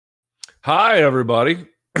Hi, everybody.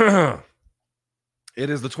 It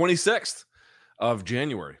is the 26th of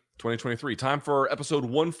January, 2023. Time for episode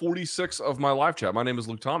 146 of my live chat. My name is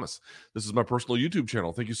Luke Thomas. This is my personal YouTube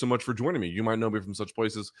channel. Thank you so much for joining me. You might know me from such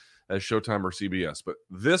places as Showtime or CBS, but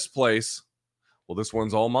this place, well, this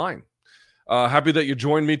one's all mine. Happy that you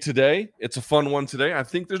joined me today. It's a fun one today. I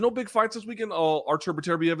think there's no big fights this weekend. Artur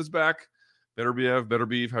Beterbiev is back.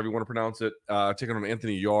 Beterbiev, however you want to pronounce it, taking on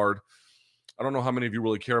Anthony Yard. I don't know how many of you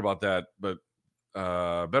really care about that, but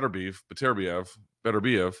Beterbiev,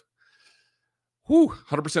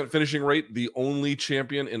 100% finishing rate, the only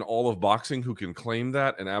champion in all of boxing who can claim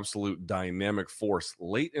that, an absolute dynamic force.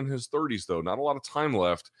 Late in his 30s, though, not a lot of time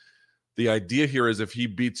left. The idea here is if he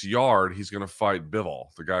beats Yard, he's going to fight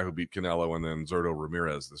Bivol, the guy who beat Canelo and then Zurdo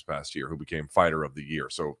Ramirez this past year, who became fighter of the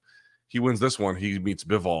year. So he wins this one, he meets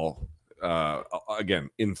Bivol,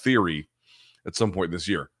 again, in theory, at some point this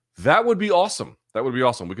year. That would be awesome. That would be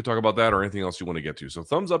awesome. We could talk about that or anything else you want to get to. So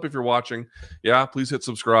thumbs up if you're watching. Yeah, please hit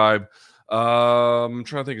subscribe. I'm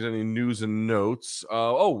trying to think of any news and notes.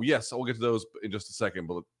 Oh, yes, I'll get to those in just a second.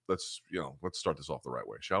 But let's start this off the right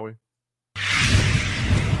way, shall we?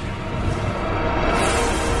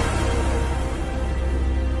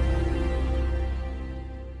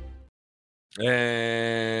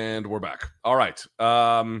 And we're back. All right.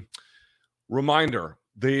 Reminder.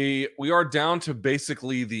 We are down to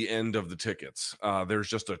basically the end of the tickets. There's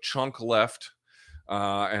just a chunk left,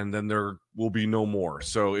 and then there will be no more.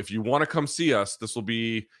 So if you want to come see us, this will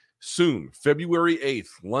be soon, February 8th,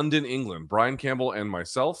 London, England. Brian Campbell and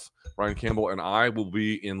I will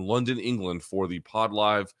be in London, England for the Pod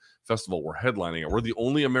Live Festival. We're headlining it. We're the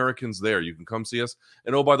only Americans there. You can come see us.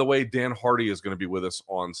 And oh, by the way, Dan Hardy is going to be with us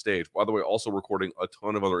on stage. By the way, also recording a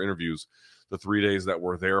ton of other interviews the 3 days that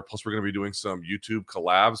we're there. Plus, we're going to be doing some YouTube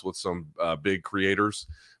collabs with some big creators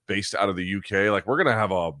based out of the UK. Like, we're going to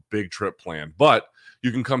have a big trip planned. But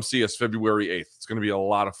you can come see us February 8th. It's going to be a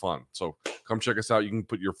lot of fun. So come check us out. You can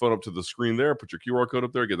put your phone up to the screen there, put your QR code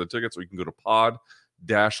up there, get the tickets, or you can go to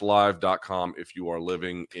pod-live.com if you are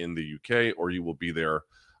living in the UK, or you will be there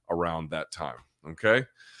around that time. Okay?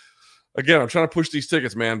 Again, I'm trying to push these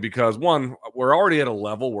tickets, man, because one, we're already at a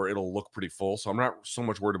level where it'll look pretty full, so I'm not so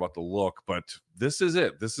much worried about the look, but this is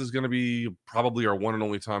it. This is going to be probably our one and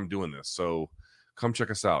only time doing this, so come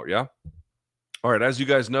check us out, yeah? All right, as you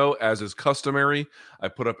guys know, as is customary, I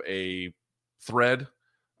put up a thread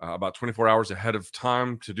about 24 hours ahead of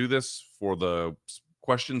time to do this for the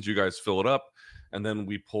questions. You guys fill it up, and then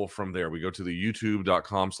we pull from there. We go to the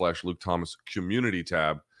youtube.com/Luke Thomas community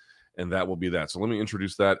tab, and that will be that. So let me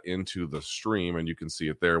introduce that into the stream, and you can see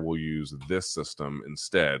it there. We'll use this system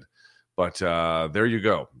instead. But there you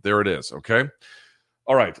go. There it is, okay?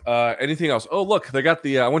 All right. Anything else? Oh, look, they got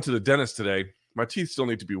the I went to the dentist today. My teeth still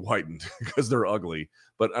need to be whitened because they're ugly.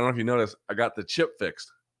 But I don't know if you noticed, I got the chip fixed.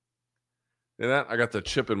 See that? I got the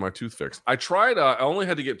chip in my tooth fixed. I tried, I only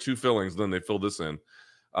had to get 2 fillings, then they filled this in.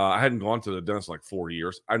 I hadn't gone to the dentist in like 4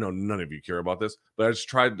 years. I know none of you care about this, but I just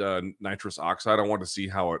tried nitrous oxide. I wanted to see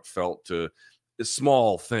how it felt to a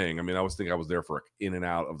small thing. I mean, I was thinking I was there for in and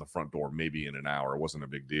out of the front door, maybe in an hour. It wasn't a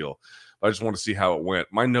big deal. But I just wanted to see how it went.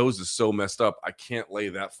 My nose is so messed up. I can't lay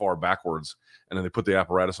that far backwards. And then they put the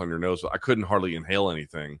apparatus on your nose. I couldn't hardly inhale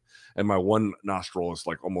anything. And my one nostril is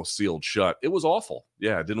like almost sealed shut. It was awful.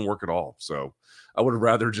 Yeah, it didn't work at all. So I would have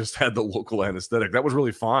rather just had the local anesthetic. That was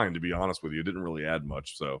really fine, to be honest with you. It didn't really add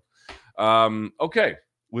much. So, okay.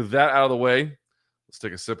 With that out of the way, let's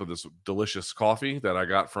take a sip of this delicious coffee that I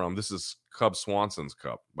got from, this is Cub Swanson's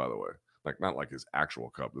cup, by the way. Like, not like his actual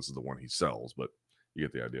cup. This is the one he sells, but you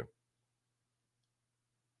get the idea.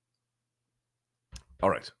 All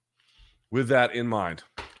right. With that in mind,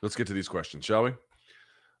 let's get to these questions, shall we?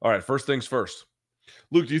 All right, first things first.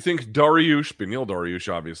 Luke, do you think Beneil Dariush,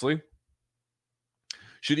 obviously,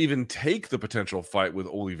 should even take the potential fight with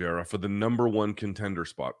Oliveira for the number 1 contender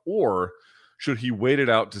spot? Or should he wait it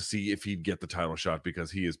out to see if he'd get the title shot,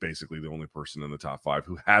 because he is basically the only person in the top 5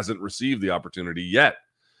 who hasn't received the opportunity yet?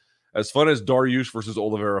 As fun as Dariush versus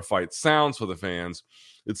Oliveira fight sounds for the fans,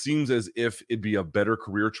 it seems as if it'd be a better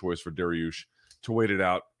career choice for Dariush to wait it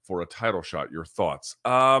out for a title shot. Your thoughts?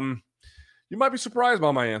 You might be surprised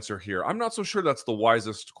by my answer here. I'm not so sure that's the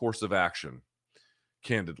wisest course of action,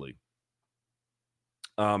 candidly.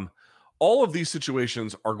 All of these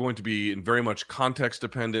situations are going to be in very much context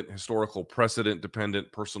dependent, historical precedent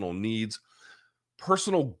dependent, personal needs,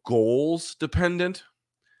 personal goals dependent.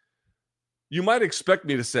 You might expect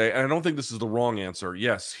me to say, and I don't think this is the wrong answer,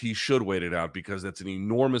 yes, he should wait it out because that's an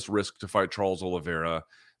enormous risk to fight Charles Oliveira.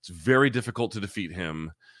 It's very difficult to defeat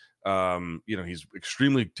him. He's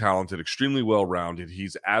extremely talented, extremely well-rounded.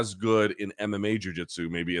 He's as good in MMA jiu-jitsu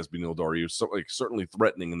maybe as Beneil Dariush, so certainly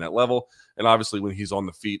threatening in that level. And obviously when he's on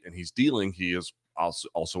the feet and he's dealing, he is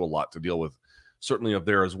also a lot to deal with, certainly up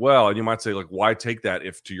there as well. And you might say, like, why take that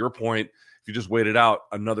if, to your point, if you just wait it out,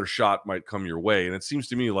 another shot might come your way? And it seems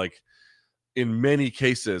to me like in many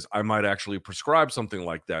cases, I might actually prescribe something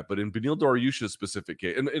like that. But in Beneil Dariush's specific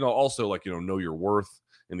case, and also like, know your worth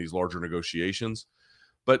in these larger negotiations.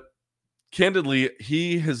 But candidly,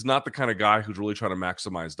 he is not the kind of guy who's really trying to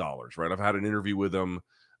maximize dollars, right? I've had an interview with him.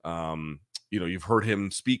 You've heard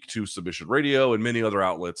him speak to Submission Radio and many other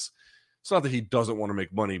outlets. It's not that he doesn't want to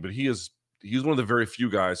make money, but he's one of the very few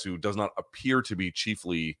guys who does not appear to be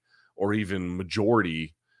chiefly or even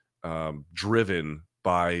majority driven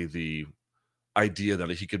by the idea that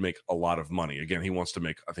he could make a lot of money. Again, he wants to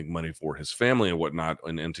make, I think, money for his family and whatnot,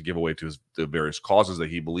 and to give away to the various causes that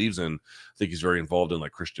he believes in. I think he's very involved in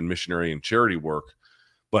like Christian missionary and charity work,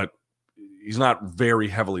 but he's not very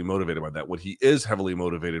heavily motivated by that. What he is heavily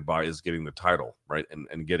motivated by is getting the title, right?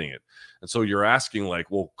 And getting it. And so you're asking like,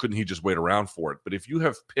 well, couldn't he just wait around for it? But if you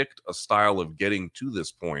have picked a style of getting to this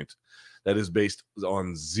point that is based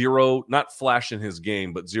on zero, not flash in his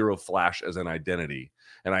game, but zero flash as an identity.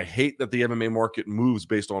 And I hate that the MMA market moves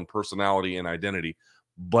based on personality and identity,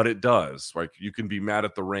 but it does. Like, you can be mad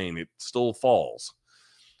at the rain, it still falls.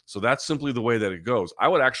 So that's simply the way that it goes. I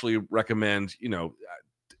would actually recommend,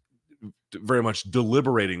 very much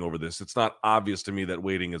deliberating over this. It's not obvious to me that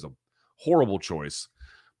waiting is a horrible choice,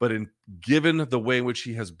 but given the way in which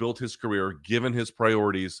he has built his career, given his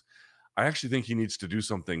priorities, I actually think he needs to do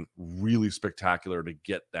something really spectacular to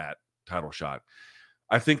get that title shot.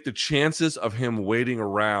 I think the chances of him waiting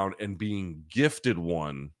around and being gifted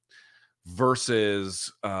one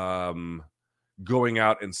versus going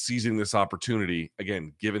out and seizing this opportunity,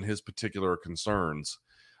 again, given his particular concerns,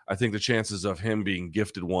 I think the chances of him being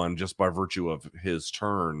gifted one just by virtue of his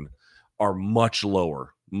turn are much lower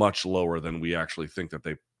than we actually think that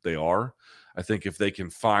they are. I think if they can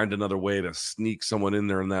find another way to sneak someone in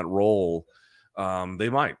there in that role, they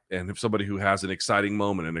might. And if somebody who has an exciting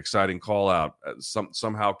moment, an exciting call out,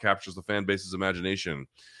 somehow captures the fan base's imagination,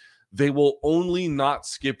 they will only not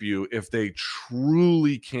skip you if they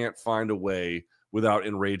truly can't find a way without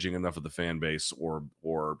enraging enough of the fan base or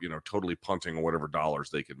totally punting on whatever dollars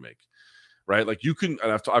they can make, right? Like, you can,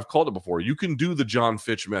 and I've called it before, you can do the John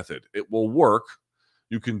Fitch method. It will work.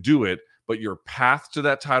 You can do it, but your path to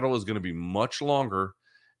that title is going to be much longer,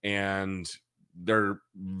 and they're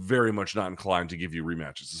very much not inclined to give you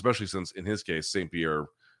rematches, especially since, in his case, St. Pierre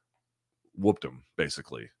whooped him,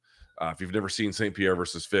 basically. If you've never seen St. Pierre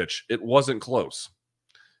versus Fitch, it wasn't close.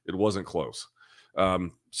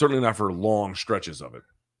 Certainly not for long stretches of it.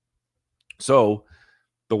 So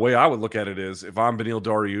the way I would look at it is, if I'm Beneil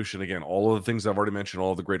Dariush, and again, all of the things I've already mentioned,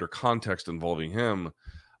 all of the greater context involving him,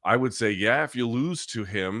 I would say, yeah, if you lose to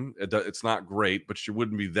him, it's not great, but you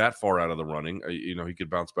wouldn't be that far out of the running. He could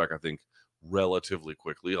bounce back, I think, relatively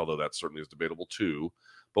quickly, although that certainly is debatable too.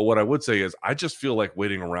 But what I would say is, I just feel like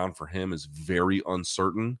waiting around for him is very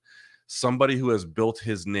uncertain. Somebody who has built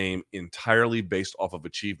his name entirely based off of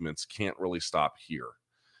achievements can't really stop here.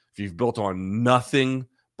 If you've built on nothing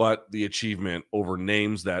but the achievement over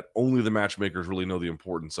names that only the matchmakers really know the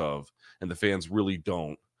importance of, and the fans really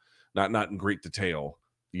don't, not in great detail,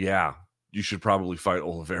 yeah, you should probably fight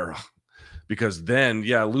Oliveira. Because then,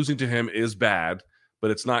 yeah, losing to him is bad,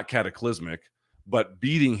 but it's not cataclysmic. But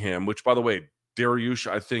beating him, which, by the way, Dariush,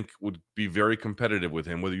 I think, would be very competitive with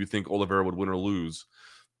him, whether you think Oliveira would win or lose.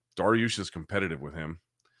 Dariush is competitive with him.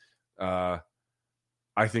 I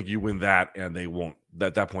think you win that, and they won't.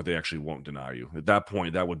 At that point, they actually won't deny you. At that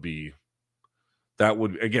point, that would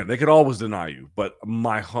again, they could always deny you, but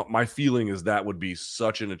my feeling is that would be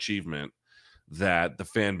such an achievement that the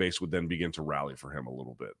fan base would then begin to rally for him a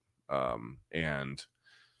little bit. And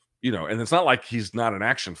it's not like he's not an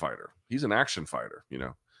action fighter. He's an action fighter,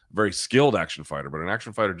 very skilled action fighter, but an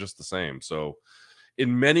action fighter just the same. So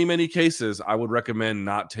in many, many cases, I would recommend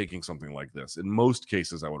not taking something like this. In most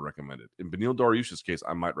cases, I would recommend it. In Beneil Dariush's case,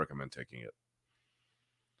 I might recommend taking it.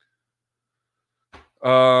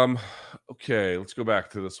 Okay, let's go back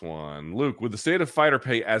to this one. Luke, with the state of fighter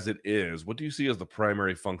pay as it is, what do you see as the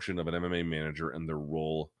primary function of an MMA manager and their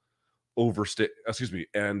role and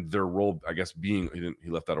their role, I guess, he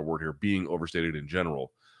left out a word here, being overstated in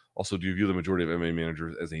general? Also, do you view the majority of MMA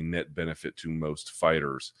managers as a net benefit to most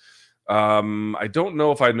fighters? I don't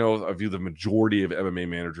know if I view the majority of MMA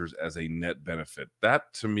managers as a net benefit.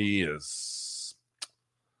 That to me is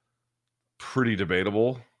pretty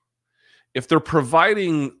debatable. If they're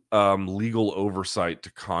providing legal oversight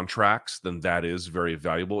to contracts, then that is very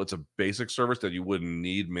valuable. It's a basic service that you wouldn't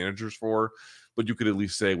need managers for, but you could at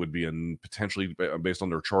least say would be potentially based on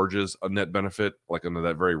their charges, a net benefit, like under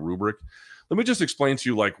that very rubric. Let me just explain to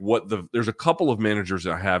you like there's a couple of managers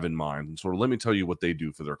I have in mind. And sort of let me tell you what they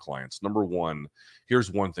do for their clients. Number one, here's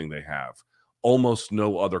one thing they have. Almost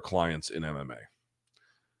no other clients in MMA.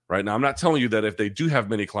 Right now, I'm not telling you that if they do have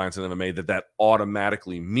many clients in MMA, that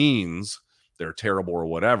automatically means they're terrible or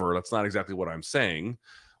whatever. That's not exactly what I'm saying.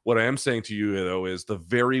 What I am saying to you, though, is the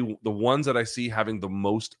ones that I see having the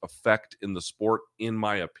most effect in the sport, in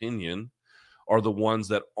my opinion, are the ones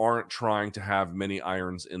that aren't trying to have many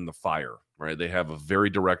irons in the fire, right? They have a very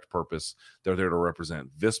direct purpose. They're there to represent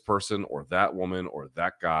this person or that woman or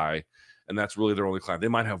that guy. And that's really their only client. They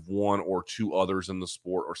might have one or two others in the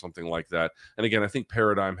sport or something like that. And again, I think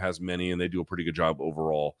Paradigm has many, and they do a pretty good job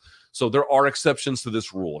overall. So there are exceptions to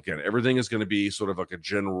this rule. Again, everything is going to be sort of like a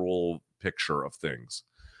general picture of things.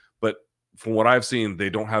 But from what I've seen, they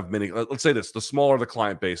don't have many. Let's say this: the smaller the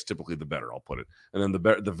client base, typically the better. I'll put it. And then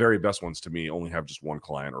the very best ones to me only have just one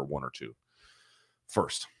client or one or two.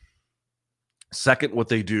 First. Second, what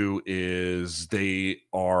they do is they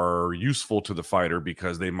are useful to the fighter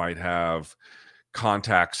because they might have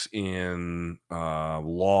contacts in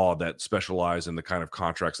law that specialize in the kind of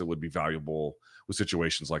contracts that would be valuable with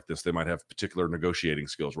situations like this. They might have particular negotiating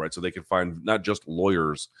skills, right? So they can find not just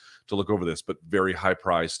lawyers to look over this, but very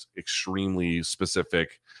high-priced, extremely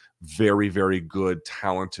specific, very, very good,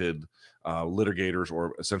 talented litigators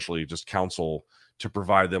or essentially just counsel to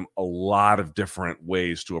provide them a lot of different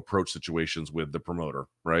ways to approach situations with the promoter,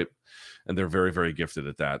 right? And they're very, very gifted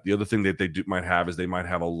at that. The other thing that they might have is they might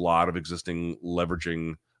have a lot of existing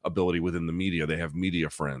leveraging ability within the media. They have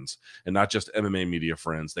media friends, and not just MMA media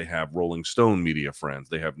friends. They have Rolling Stone media friends.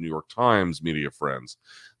 They have New York Times media friends.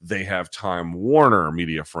 They have Time Warner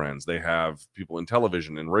media friends. They have people in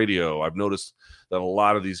television and radio. I've noticed that a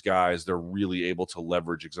lot of these guys, they're really able to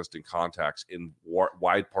leverage existing contacts in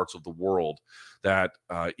wide parts of the world that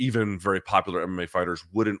even very popular MMA fighters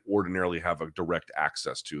wouldn't ordinarily have a direct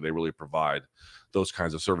access to. They really provide those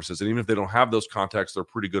kinds of services. And even if they don't have those contacts, they're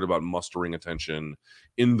pretty good about mustering attention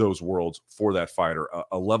in those worlds for that fighter,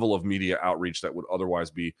 a level of media outreach that would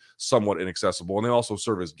otherwise be somewhat inaccessible. And they also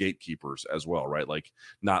serve as gatekeepers as well, right? Like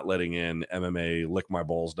not letting in MMA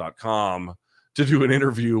lickmyballs.com to do an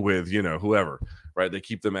interview with, whoever, right? They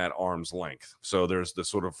keep them at arm's length. So there's this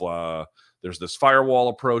sort of, there's this firewall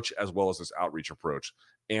approach as well as this outreach approach.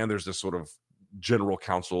 And there's this sort of general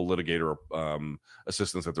counsel litigator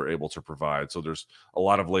assistance that they're able to provide. So there's a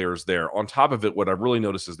lot of layers there. On top of it, what I've really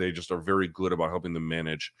noticed is they just are very good about helping them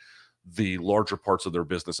manage the larger parts of their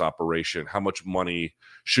business operation. How much money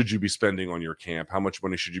should you be spending on your camp? How much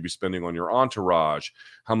money should you be spending on your entourage?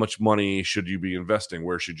 How much money should you be investing?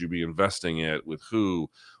 Where should you be investing it? With who?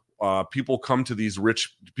 People come to these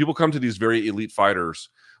very elite fighters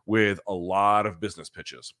with a lot of business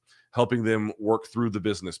pitches, helping them work through the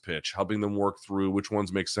business pitch, helping them work through which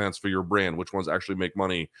ones make sense for your brand, which ones actually make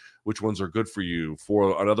money, which ones are good for you.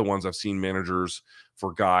 For other ones, I've seen managers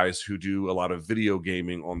for guys who do a lot of video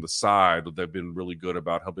gaming on the side. They've been really good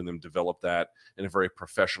about helping them develop that in a very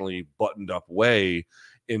professionally buttoned up way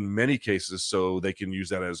in many cases, so they can use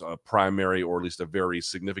that as a primary or at least a very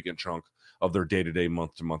significant chunk of their day-to-day,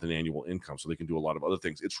 month-to-month, and annual income. So they can do a lot of other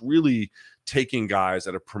things. It's really taking guys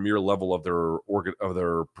at a premier level of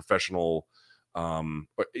their professional.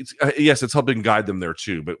 It's helping guide them there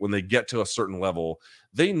too. But when they get to a certain level,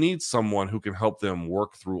 they need someone who can help them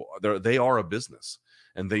work through. They are a business,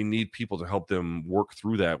 and they need people to help them work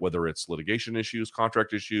through that, whether it's litigation issues,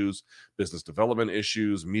 contract issues, business development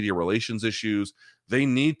issues, media relations issues. They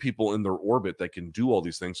need people in their orbit that can do all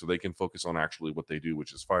these things so they can focus on actually what they do,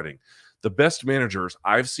 which is fighting. The best managers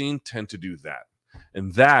I've seen tend to do that,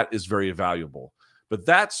 and that is very valuable. But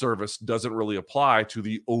that service doesn't really apply to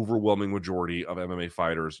the overwhelming majority of MMA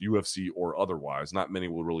fighters, UFC or otherwise. Not many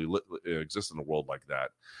will really exist in a world like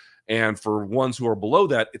that. And for ones who are below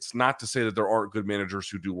that, it's not to say that there aren't good managers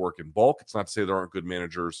who do work in bulk. It's not to say there aren't good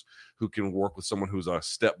managers who can work with someone who's a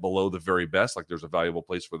step below the very best. Like there's a valuable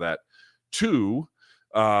place for that too.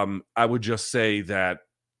 I would just say that,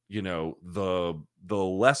 the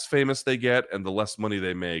less famous they get and the less money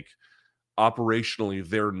they make, operationally,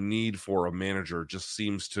 their need for a manager just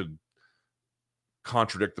seems to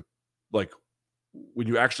contradict when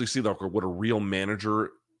you actually see what a real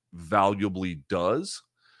manager valuably does.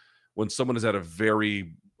 When someone is at a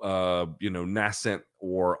very, nascent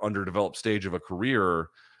or underdeveloped stage of a career,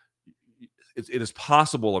 it is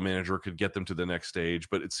possible a manager could get them to the next stage,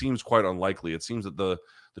 but it seems quite unlikely. It seems that the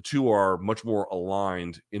two are much more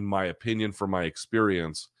aligned, in my opinion, from my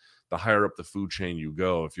experience. The higher up the food chain you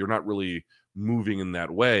go, if you're not really moving in that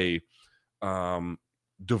way,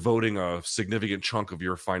 devoting a significant chunk of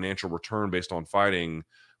your financial return based on fighting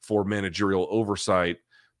for managerial oversight,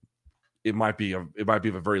 it might be of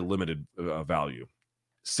a very limited value.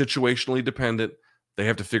 Situationally dependent. They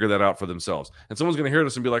have to figure that out for themselves. And someone's going to hear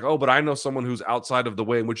this and be like, oh, but I know someone who's outside of the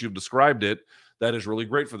way in which you've described it that is really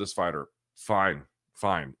great for this fighter. Fine.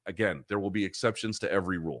 Again, there will be exceptions to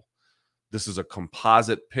every rule. This is a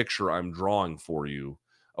composite picture I'm drawing for you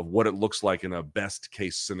of what it looks like in a best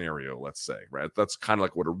case scenario, let's say, right? That's kind of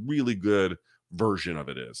like what a really good version of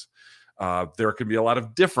it is. There can be a lot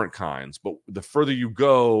of different kinds, but the further you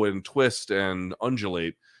go and twist and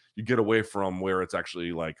undulate, you get away from where it's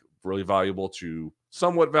actually like really valuable to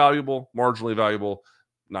somewhat valuable, marginally valuable,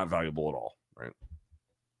 not valuable at all, right?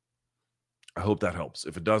 I hope that helps.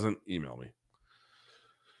 If it doesn't, email me.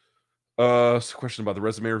 Question about the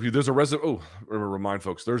resume review. There's a remind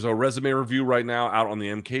folks, there's a resume review right now out on the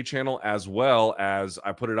MK channel, as well as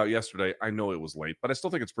I put it out yesterday. I know it was late, but I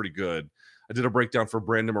still think it's pretty good. I did a breakdown for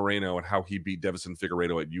Brandon Moreno and how he beat Davison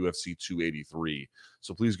Figueiredo at UFC 283.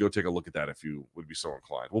 So please go take a look at that if you would be so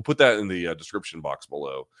inclined. We'll put that in the description box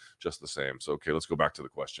below, just the same. So, okay, let's go back to the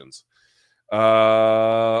questions.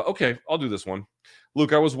 Okay, I'll do this one.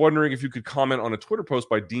 Luke, I was wondering if you could comment on a Twitter post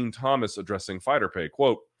by Dean Thomas addressing fighter pay.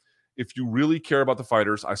 Quote, if you really care about the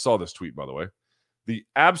fighters, I saw this tweet, by the way, the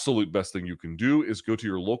absolute best thing you can do is go to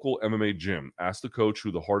your local MMA gym. Ask the coach who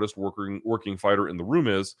the hardest working fighter in the room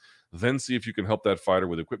is, then see if you can help that fighter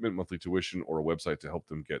with equipment, monthly tuition, or a website to help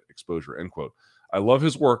them get exposure, end quote. I love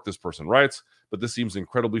his work, this person writes, but this seems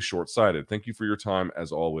incredibly short-sighted. Thank you for your time.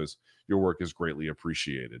 As always, your work is greatly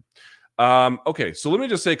appreciated. Okay, so let me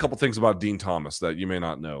just say a couple things about Dean Thomas that you may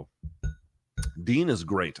not know. Dean is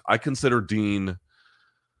great. I consider Dean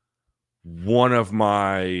one of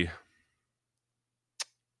my,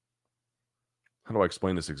 how do I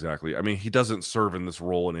explain this exactly? I mean, he doesn't serve in this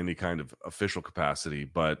role in any kind of official capacity,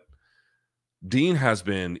 but Dean has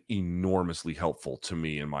been enormously helpful to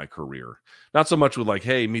me in my career. Not so much with like,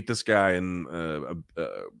 hey, meet this guy and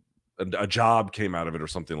a job came out of it or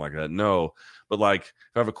something like that. No, but like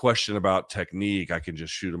if I have a question about technique, I can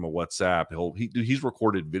just shoot him a WhatsApp. He's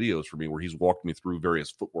recorded videos for me where he's walked me through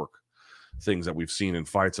various footwork things that we've seen in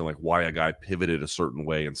fights and like why a guy pivoted a certain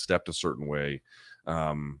way and stepped a certain way.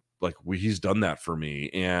 He's done that for me.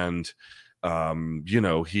 And,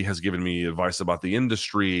 he has given me advice about the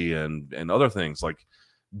industry and other things. Like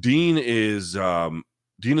Dean is a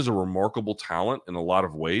remarkable talent in a lot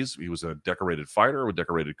of ways. He was a decorated fighter, a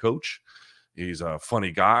decorated coach. He's a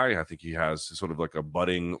funny guy. I think he has sort of like a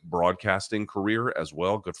budding broadcasting career as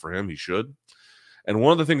well. Good for him. He should. And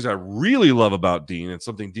one of the things I really love about Dean, and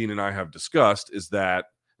something Dean and I have discussed, is that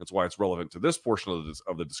that's why it's relevant to this portion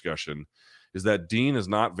of the discussion, is that Dean is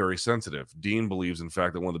not very sensitive. Dean believes, in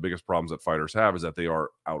fact, that one of the biggest problems that fighters have is that they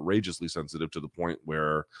are outrageously sensitive to the point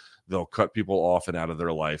where they'll cut people off and out of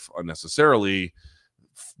their life unnecessarily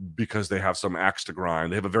because they have some axe to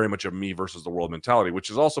grind. They have a very much a me versus the world mentality,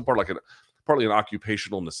 which is also partly an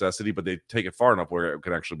occupational necessity, but they take it far enough where it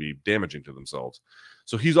can actually be damaging to themselves.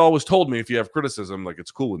 So he's always told me, if you have criticism, like,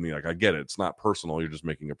 it's cool with me. Like, I get it. It's not personal. You're just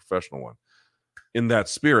making a professional one. In that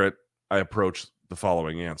spirit, I approach the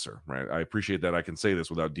following answer, right? I appreciate that I can say this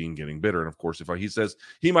without Dean getting bitter. And of course, he says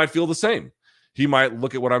he might feel the same. He might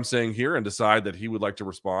look at what I'm saying here and decide that he would like to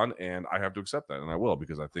respond, and I have to accept that, and I will,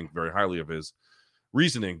 because I think very highly of his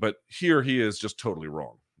reasoning. But here he is just totally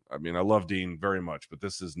wrong. I mean, I love Dean very much, but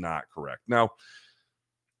this is not correct. Now,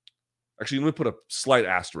 actually, let me put a slight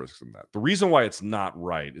asterisk in that. The reason why it's not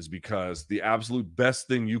right is because the absolute best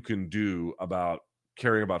thing you can do about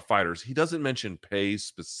caring about fighters, he doesn't mention pay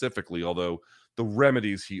specifically, although the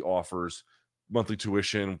remedies he offers, monthly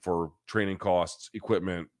tuition for training costs,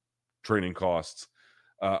 equipment, training costs,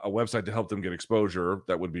 a website to help them get exposure,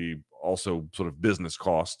 that would be also sort of business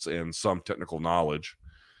costs and some technical knowledge.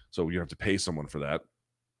 So you have to pay someone for that.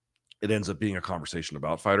 It ends up being a conversation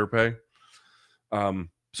about fighter pay.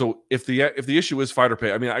 So if the issue is fighter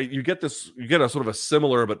pay, I mean, you get a sort of a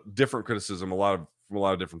similar but different criticism from a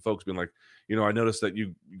lot of different folks being like, I noticed that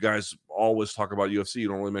you guys always talk about UFC. You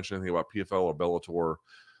don't really mention anything about PFL or Bellator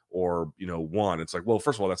or ONE. It's like, well,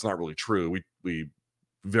 first of all, that's not really true. We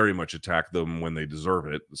very much attack them when they deserve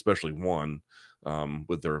it, especially ONE,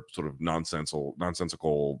 with their sort of nonsensical,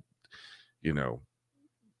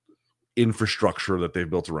 infrastructure that they've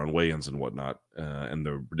built around weigh-ins and whatnot, and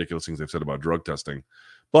the ridiculous things they've said about drug testing.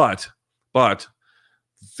 But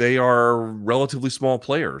they are relatively small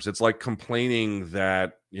players. It's like complaining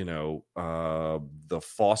that, the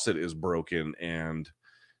faucet is broken and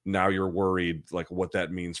now you're worried like what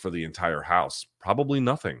that means for the entire house. Probably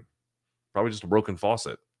nothing. Probably just a broken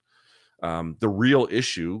faucet. The real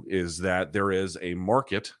issue is that there is a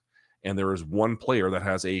market and there is one player that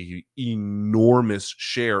has a enormous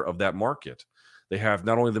share of that market. They have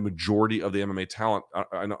not only the majority of the MMA talent.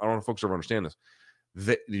 I don't know if folks ever understand this.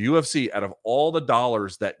 The UFC, out of all the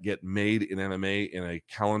dollars that get made in MMA in a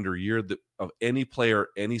calendar year, of any player,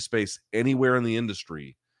 any space, anywhere in the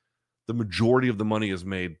industry, the majority of the money is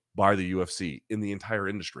made by the UFC in the entire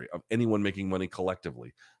industry, of anyone making money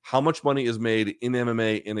collectively. How much money is made in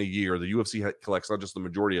MMA in a year? The UFC collects not just the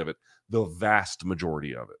majority of it, the vast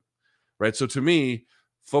majority of it, right? So to me,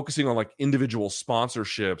 focusing on like individual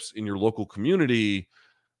sponsorships in your local community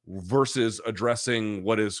versus addressing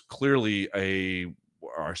what is clearly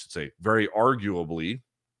or I should say, very arguably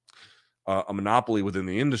a monopoly within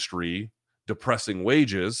the industry, depressing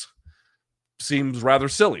wages, seems rather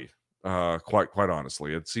silly. Quite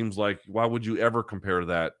honestly, it seems like, why would you ever compare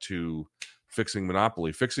that to fixing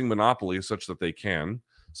monopoly? Fixing monopoly such that they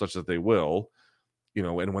will,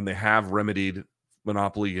 and when they have remedied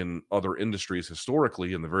monopoly in other industries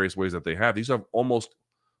historically in the various ways that they have, these have almost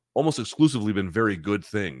exclusively been very good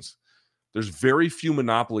things. There's very few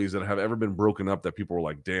monopolies that have ever been broken up that people were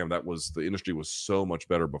like, damn, the industry was so much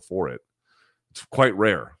better before it. It's quite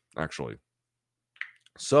rare, actually.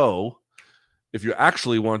 So if you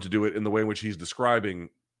actually want to do it in the way in which he's describing,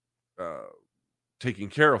 taking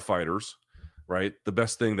care of fighters, right, the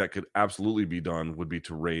best thing that could absolutely be done would be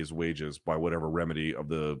to raise wages by whatever remedy of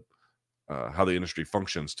the how the industry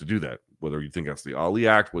functions to do that. Whether you think that's the Ali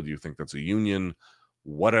Act, whether you think that's a union,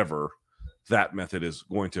 whatever, that method is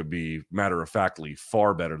going to be matter-of-factly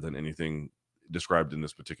far better than anything described in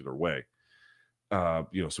this particular way.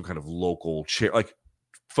 Some kind of local like,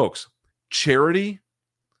 folks, charity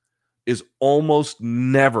is I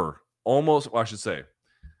should say,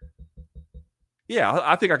 yeah,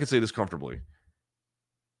 I think I could say this comfortably.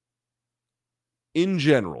 In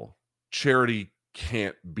general, charity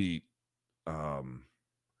can't beat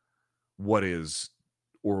what is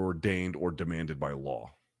ordained or demanded by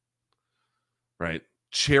law, right?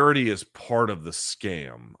 Charity is part of the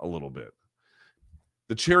scam a little bit.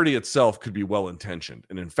 The charity itself could be well-intentioned.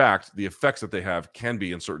 And in fact, the effects that they have can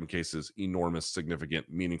be, in certain cases, enormous,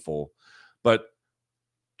 significant, meaningful. But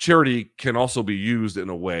charity can also be used in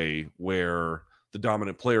a way where the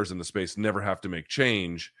dominant players in the space never have to make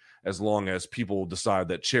change, as long as people decide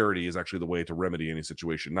that charity is actually the way to remedy any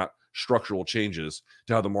situation, not structural changes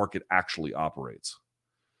to how the market actually operates.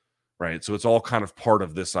 Right. So it's all kind of part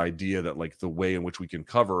of this idea that, like, the way in which we can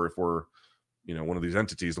cover, if we're, one of these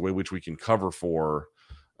entities, the way in which we can cover for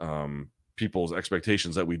people's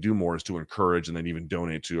expectations that we do more is to encourage and then even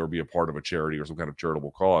donate to or be a part of a charity or some kind of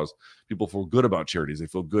charitable cause. People feel good about charities. They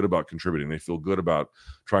feel good about contributing. They feel good about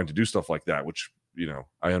trying to do stuff like that, which,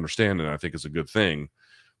 I understand and I think is a good thing.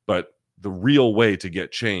 But the real way to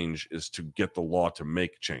get change is to get the law to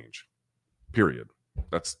make change, period.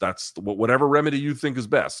 That's whatever remedy you think is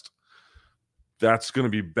best. That's going to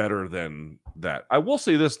be better than that. I will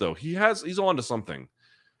say this, though. He's on to something,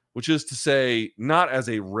 which is to say, not as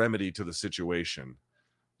a remedy to the situation,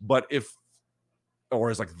 but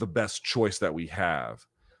as like the best choice that we have.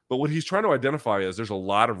 But what he's trying to identify is there's a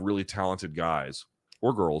lot of really talented guys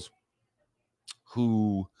or girls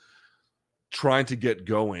who, trying to get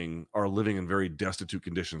going, are living in very destitute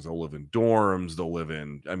conditions. They'll live in dorms. They'll live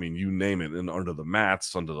in, you name it, and under the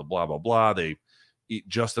mats, under the blah, blah, blah. They eat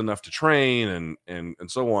just enough to train and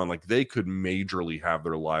so on. Like, they could majorly have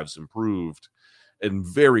their lives improved in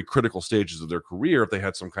very critical stages of their career if they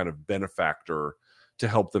had some kind of benefactor to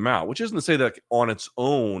help them out, which isn't to say that on its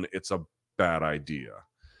own it's a bad idea.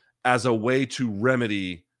 As a way to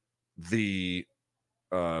remedy the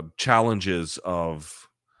challenges of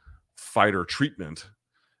fighter treatment,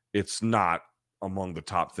 it's not among the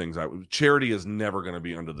top things. Charity is never going to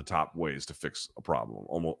be under the top ways to fix a problem.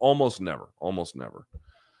 Almost never.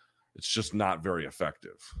 It's just not very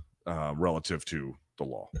effective relative to the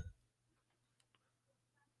law.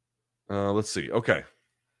 Let's see. Okay.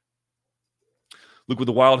 Look, with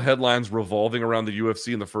the wild headlines revolving around the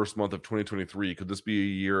UFC in the first month of 2023, could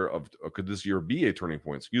this year be a turning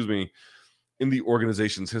point? In the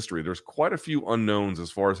organization's history? There's quite a few unknowns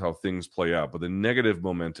as far as how things play out, but the negative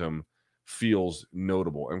momentum feels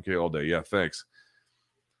notable. MK all day. Yeah, thanks.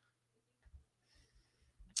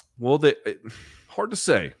 Well, hard to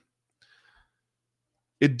say.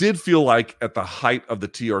 It did feel like at the height of the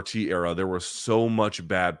TRT era, there was so much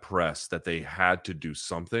bad press that they had to do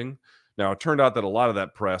something Now, it turned out that a lot of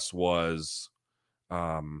that press was,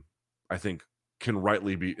 I think, can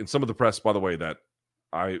rightly be, and some of the press, by the way,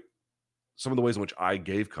 some of the ways in which I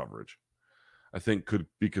gave coverage, I think could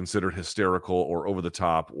be considered hysterical or over the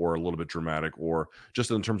top or a little bit dramatic, or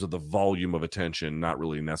just in terms of the volume of attention, not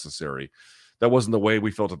really necessary. That wasn't the way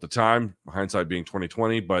we felt at the time, hindsight being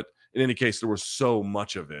 2020, but in any case, there was so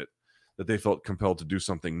much of it that they felt compelled to do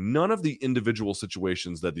something. None of the individual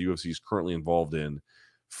situations that the UFC is currently involved in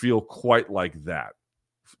feel quite like that.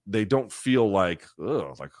 They don't feel like,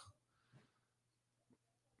 like,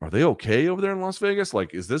 are they okay over there in Las Vegas?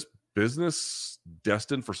 Like, is this business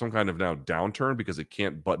destined for some kind of now downturn because it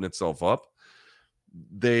can't button itself up?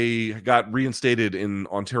 They got reinstated in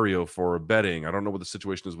Ontario for betting. I don't know what the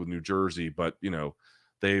situation is with New Jersey, but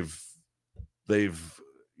they've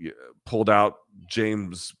pulled out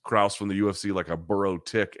James Krause from the UFC like a burrow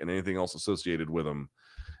tick and anything else associated with him.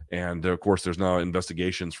 And of course, there's now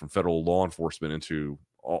investigations from federal law enforcement into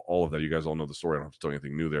all of that. You guys all know the story. I don't have to tell you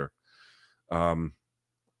anything new there.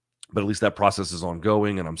 But at least that process is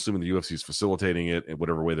ongoing, and I'm assuming the UFC is facilitating it in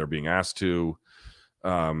whatever way they're being asked to.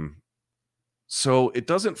 So it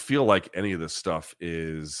doesn't feel like any of this stuff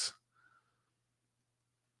is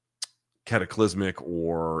cataclysmic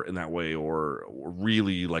or in that way, or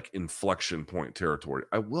really like inflection point territory.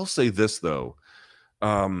 I will say this though,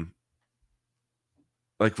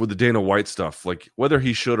 like with the Dana White stuff, like whether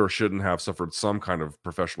he should or shouldn't have suffered some kind of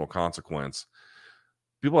professional consequence,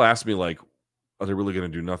 people ask me like, are they really going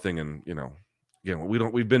to do nothing? And again,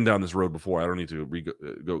 we've been down this road before. I don't need to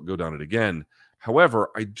go down it again. However,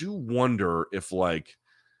 I do wonder if like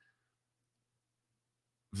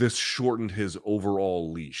this shortened his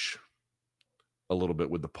overall leash a little bit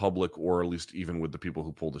with the public, or at least even with the people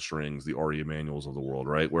who pull the strings, the Ari Emanuels of the world,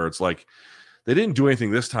 right? Where it's like they didn't do anything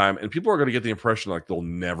this time, and people are going to get the impression like they'll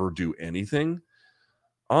never do anything.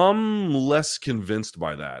 I'm less convinced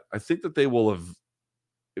by that. I think that they will have,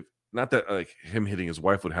 not that like him hitting his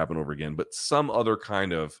wife would happen over again, but some other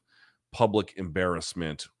kind of public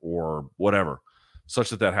embarrassment or whatever, such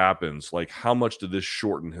that happens. Like, how much did this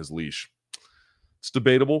shorten his leash? It's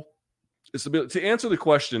debatable. To answer the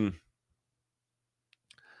question,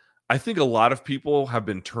 I think a lot of people have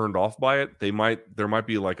been turned off by it. There might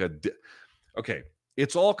be like okay.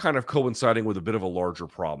 It's all kind of coinciding with a bit of a larger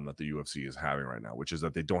problem that the UFC is having right now, which is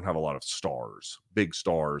that they don't have a lot of stars, big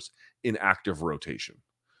stars in active rotation.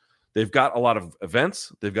 They've got a lot of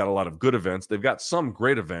events. They've got a lot of good events. They've got some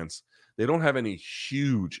great events. They don't have any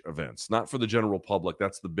huge events, not for the general public.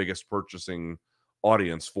 That's the biggest purchasing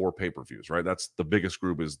audience for pay-per-views, right? That's the biggest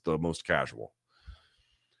group, is the most casual.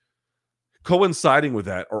 Coinciding with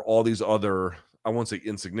that are all these other, I won't say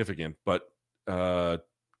insignificant, but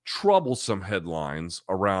troublesome headlines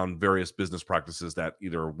around various business practices that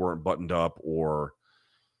either weren't buttoned up, or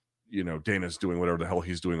Dana's doing whatever the hell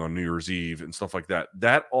he's doing on New Year's Eve and stuff like that.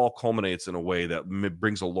 That all culminates in a way that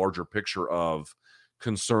brings a larger picture of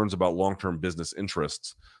concerns about long-term business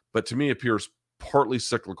interests. But to me, it appears partly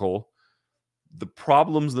cyclical. The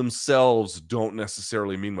problems themselves don't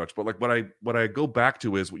necessarily mean much. But like what I go back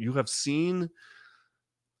to is what you have seen.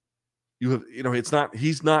 He's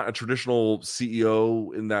not a traditional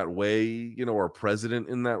CEO in that way, or a president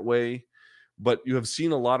in that way. But you have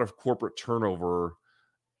seen a lot of corporate turnover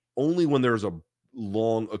only when there's a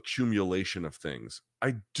long accumulation of things.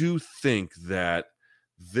 I do think that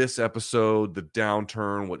this episode, the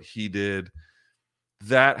downturn, what he did,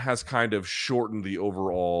 that has kind of shortened the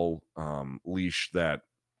overall leash that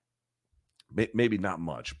maybe not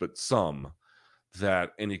much, but some,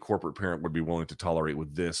 that any corporate parent would be willing to tolerate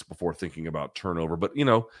with this before thinking about turnover. But,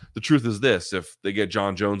 the truth is this: if they get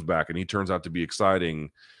John Jones back and he turns out to be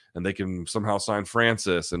exciting, and they can somehow sign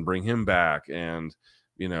Francis and bring him back, and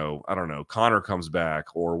I don't know, Connor comes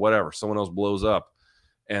back or whatever, someone else blows up,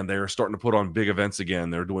 and they're starting to put on big events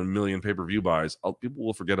again, they're doing million pay-per-view buys, people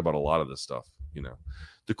will forget about a lot of this stuff.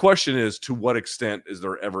 The question is, to what extent is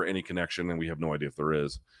there ever any connection, and we have no idea if there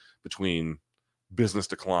is, between business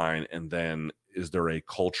decline and then is there a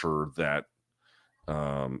culture that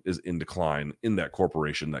is in decline in that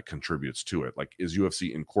corporation that contributes to it? Like, is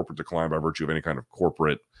UFC in corporate decline by virtue of any kind of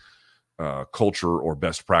corporate culture or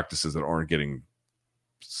best practices that aren't getting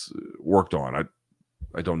worked on?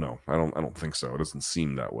 I don't know. I don't think so. It doesn't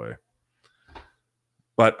seem that way.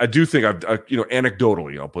 But I do think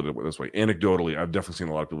anecdotally, I'll put it this way. Anecdotally, I've definitely seen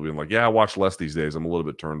a lot of people being like, yeah, I watch less these days. I'm a little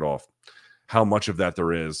bit turned off. How much of that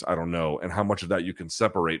there is, I don't know. And how much of that you can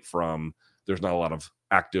separate from there's not a lot of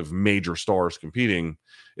active major stars competing.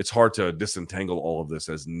 It's hard to disentangle all of this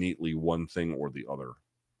as neatly one thing or the other.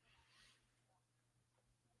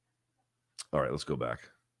 All right, let's go back.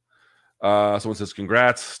 Someone says,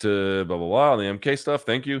 congrats to blah, blah, blah on the MK stuff.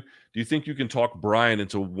 Thank you. Do you think you can talk Brian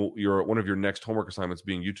into one of your next homework assignments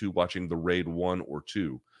being YouTube watching The Raid 1 or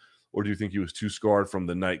 2? Or do you think he was too scarred from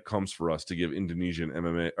The Night Comes for Us to give Indonesian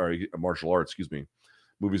MMA or martial arts,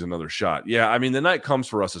 movies another shot? Yeah, I mean, The Night Comes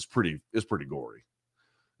for Us is pretty gory.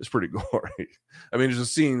 It's pretty gory. I mean, there's a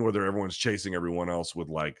scene where everyone's chasing everyone else with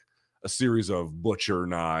like a series of butcher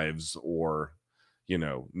knives or,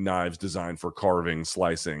 knives designed for carving,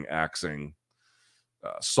 slicing, axing,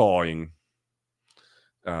 sawing,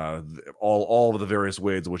 all of the various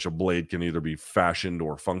ways in which a blade can either be fashioned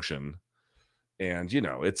or function. And,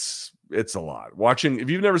 it's a lot. Watching, if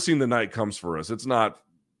you've never seen The Night Comes for Us, it's not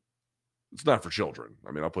for children.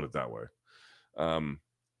 I mean, I'll put it that way.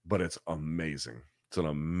 But it's amazing. It's an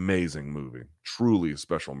amazing movie. Truly a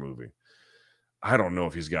special movie. I don't know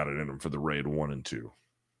if he's got it in him for The Raid 1 and 2.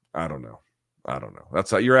 I don't know.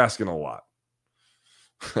 That's how you're asking a lot.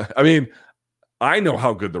 I mean, I know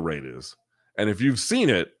how good The Raid is. And if you've seen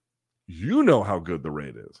it, you know how good The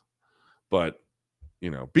Raid is. But,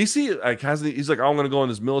 BC he's like, I'm going to go on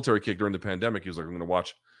this military kick during the pandemic. He was like, I'm going to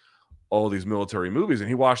watch all these military movies. And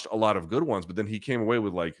he watched a lot of good ones. But then he came away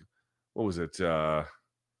with like, what was it?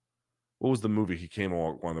 What was the movie he came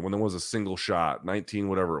on when there was a single shot, 19,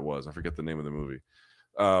 whatever it was. I forget the name of the movie.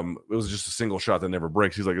 It was just a single shot that never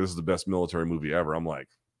breaks. He's like, this is the best military movie ever. I'm like,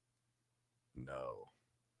 no,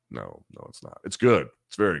 it's not. It's good.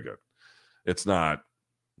 It's very good. It's not.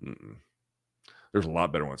 There's a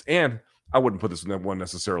lot better ones. And I wouldn't put this one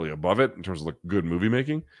necessarily above it in terms of like good movie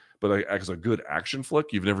making, but like as a good action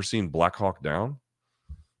flick, you've never seen Black Hawk Down?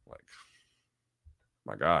 Like,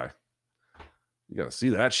 my guy, you got to see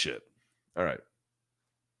that shit. All right.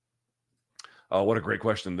 Oh, what a great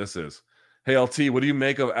question this is. Hey, LT, what do you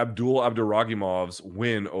make of Abdul Abduragimov's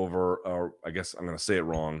win over, I guess I'm going to say it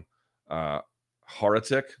wrong,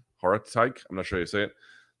 Haratik? I'm not sure how you say it.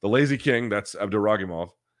 The Lazy King, that's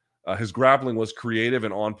Abduragimov. His grappling was creative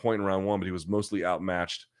and on point in round 1, but he was mostly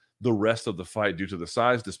outmatched the rest of the fight due to the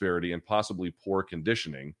size disparity and possibly poor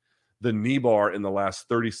conditioning. The knee bar in the last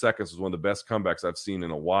 30 seconds was one of the best comebacks I've seen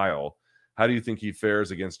in a while. How do you think he fares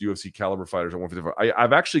against UFC caliber fighters at 155?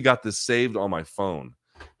 I've actually got this saved on my phone.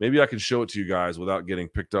 Maybe I can show it to you guys without getting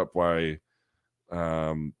picked up by,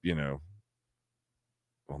 well,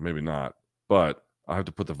 maybe not. But I have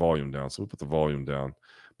to put the volume down. So we'll put the volume down.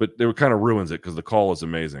 But it kind of ruins it because the call is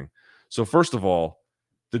amazing. So first of all,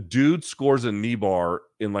 the dude scores a knee bar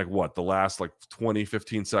in the last 20,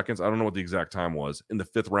 15 seconds. I don't know what the exact time was in the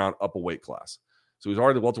 5th round up a weight class. So he's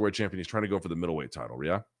already the welterweight champion. He's trying to go for the middleweight title.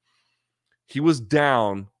 Yeah. He was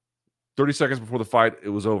down 30 seconds before the fight. It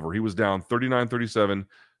was over. He was down 39-37,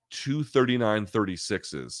 2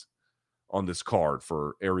 39-36s on this card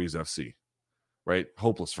for Aries FC, right?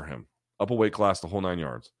 Hopeless for him. Up a weight class, the whole 9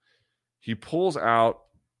 yards. He pulls out.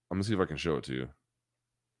 I'm going to see if I can show it to you.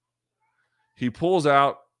 He pulls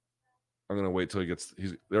out. I'm going to wait till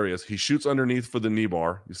there he is. He shoots underneath for the knee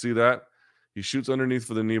bar. You see that? He shoots underneath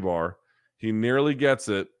for the knee bar. He nearly gets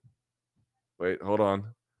it. Wait, hold on.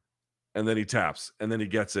 And then he taps, and then he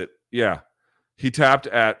gets it. Yeah. He tapped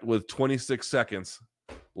with 26 seconds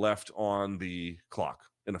left on the clock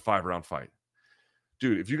in a 5-round fight.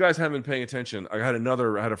 Dude, if you guys haven't been paying attention, I had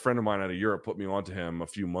a friend of mine out of Europe put me onto him a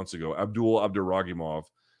few months ago, Abdul Abduragimov,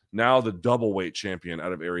 now the double weight champion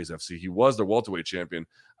out of Aries FC. He was the welterweight champion.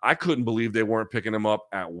 I couldn't believe they weren't picking him up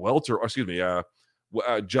at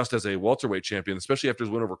just as a welterweight champion, especially after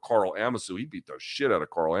his win over Carl Amasu. He beat the shit out of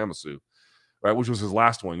Carl Amasu. Right, which was his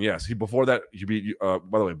last one. Yes, before that he beat, by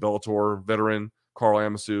the way, Bellator veteran Carl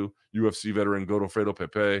Amasu, UFC veteran Godofredo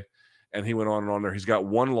Pepe, and he went on and on there. He's got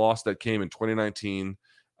one loss that came in 2019,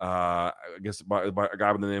 I guess by a guy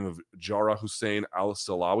by the name of Jara Hussein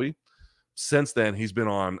Al-Salawi. Since then, he's been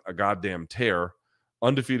on a goddamn tear,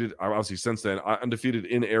 undefeated. Obviously, since then, undefeated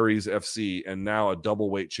in Aries FC, and now a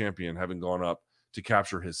double weight champion, having gone up to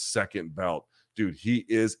capture his 2nd belt. Dude, he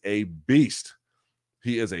is a beast.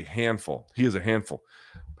 He is a handful.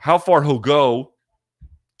 How far he'll go,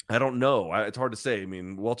 I don't know. It's hard to say. I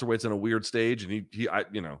mean, welterweight's in a weird stage, and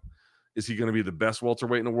is he going to be the best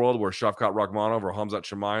welterweight in the world, where Shavkat Rakhmonov or Khamzat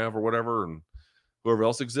Chimaev or whatever, and whoever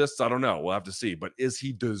else exists? I don't know. We'll have to see. But is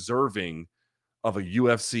he deserving of a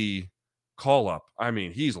UFC call-up? I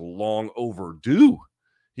mean, he's long overdue.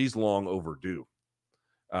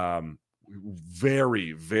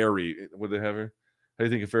 Very, very. What do they have here? How do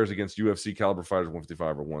you think it fares against UFC caliber fighters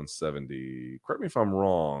 155 or 170? Correct me if I'm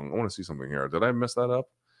wrong. I want to see something here. Did I mess that up?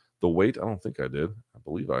 The weight? I don't think I did. I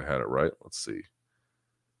believe I had it right. Let's see.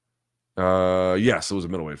 Yes, it was a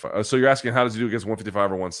middleweight fight. So you're asking how does he do against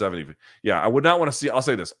 155 or 170? Yeah, I would not want to see. I'll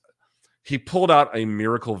say this. He pulled out a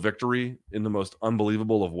miracle victory in the most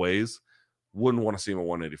unbelievable of ways. Wouldn't want to see him at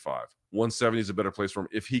 185. 170 is a better place for him.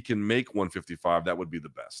 If he can make 155, that would be the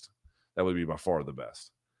best. That would be by far the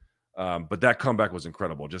best. But that comeback was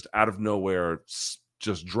incredible. Just out of nowhere,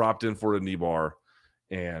 just dropped in for a knee bar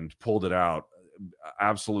and pulled it out.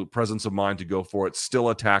 Absolute presence of mind to go for it. Still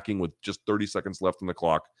attacking with just 30 seconds left on the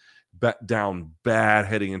clock. Down bad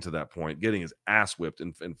heading into that point. Getting his ass whipped,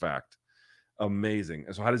 in fact. Amazing.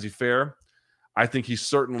 And so how does he fare? I think he's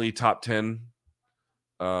certainly top 10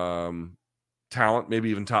 talent, maybe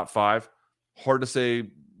even top 5. Hard to say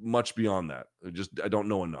much beyond that. I don't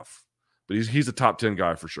know enough. But he's a top 10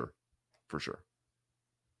 guy for sure. For sure.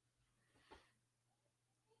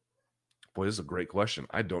 Boy, this is a great question.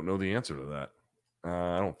 I don't know the answer to that.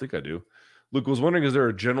 I don't think I do. Luke was wondering, is there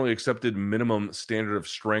a generally accepted minimum standard of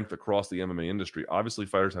strength across the MMA industry? Obviously,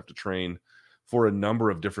 fighters have to train for a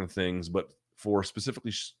number of different things, but for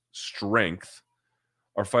specifically strength,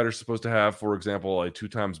 are fighters supposed to have, for example, a 2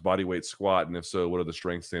 times body weight squat? And if so, what are the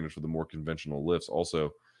strength standards for the more conventional lifts?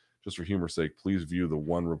 Also, just for humor's sake, please view the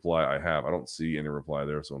one reply I have. I don't see any reply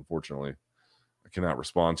there, so unfortunately, I cannot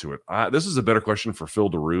respond to it. This is a better question for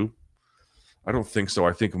Phil DeRue. I don't think so.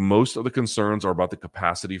 I think most of the concerns are about the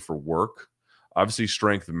capacity for work. Obviously,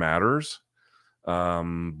 strength matters,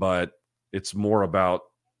 but it's more about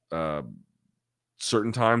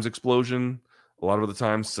certain times explosion, a lot of the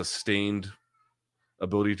times sustained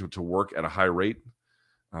ability to work at a high rate.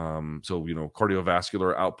 So,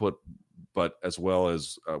 cardiovascular output, but as well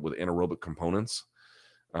as with anaerobic components.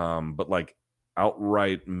 But like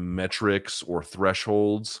outright metrics or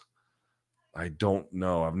thresholds, I don't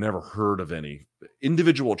know. I've never heard of any.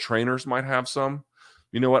 Individual trainers might have some.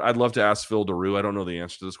 You know what? I'd love to ask Phil DeRue. I don't know the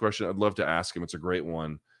answer to this question. I'd love to ask him. It's a great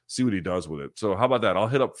one. See what he does with it. So how about that? I'll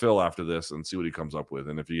hit up Phil after this and see what he comes up with.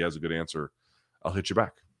 And if he has a good answer, I'll hit you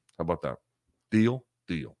back. How about that? Deal?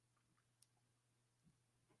 Deal.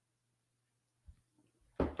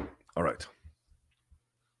 All right.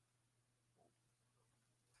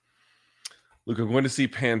 Look, I'm going to see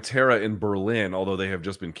Pantera in Berlin, although they have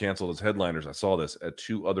just been canceled as headliners. I saw this at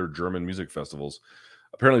 2 other German music festivals.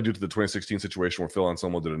 Apparently due to the 2016 situation where Phil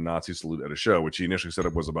Anselmo did a Nazi salute at a show, which he initially said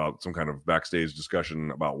it was about some kind of backstage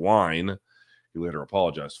discussion about wine. He later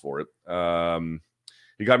apologized for it.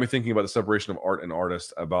 He got me thinking about the separation of art and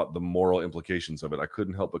artist, about the moral implications of it. I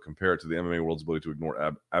couldn't help but compare it to the MMA world's ability to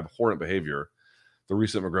ignore abhorrent behavior. The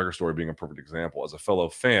recent McGregor story being a perfect example. As a fellow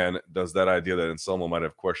fan, does that idea that Anselmo might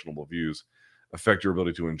have questionable views affect your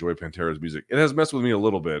ability to enjoy Pantera's music? It has messed with me a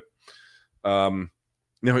little bit.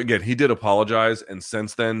 Again, he did apologize, and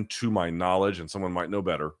since then, to my knowledge, and someone might know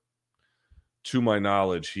better, to my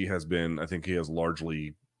knowledge, he has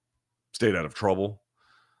largely stayed out of trouble.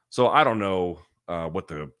 So I don't know what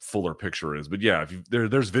the fuller picture is, but yeah,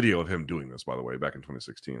 there's video of him doing this, by the way, back in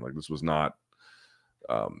 2016. Like, this was not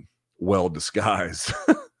well disguised.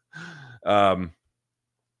 The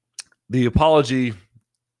apology,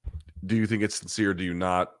 do you think it's sincere? Do you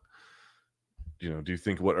not? Do you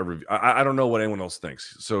think whatever? I don't know what anyone else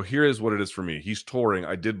thinks. So here is what it is for me. He's touring.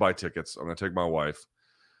 I did buy tickets. I'm going to take my wife.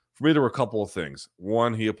 For me, there were a couple of things.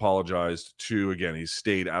 1, he apologized. 2, again, he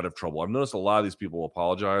stayed out of trouble. I've noticed a lot of these people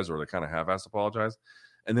apologize, or they kind of half-assed apologize,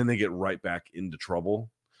 and then they get right back into trouble.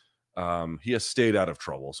 He has stayed out of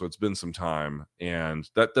trouble, so it's been some time, and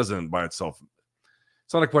that doesn't by itself.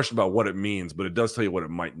 It's not a question about what it means, but it does tell you what it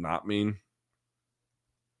might not mean.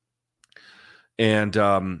 And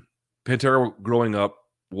Pantera, growing up,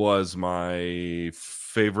 was my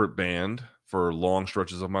favorite band for long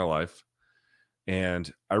stretches of my life.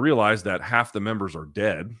 And I realized that half the members are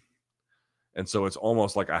dead. And so it's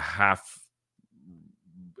almost like half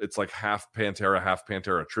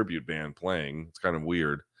Pantera tribute band playing. It's kind of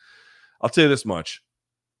weird. I'll tell you this much.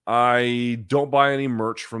 I don't buy any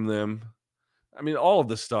merch from them. I mean, all of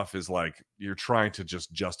this stuff is like you're trying to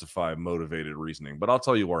just justify motivated reasoning, but I'll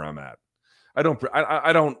tell you where I'm at. I don't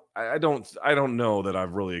know that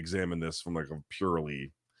I've really examined this from like a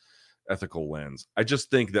purely ethical lens. I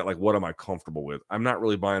just think that, like, what am I comfortable with? I'm not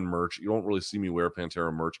really buying merch. You don't really see me wear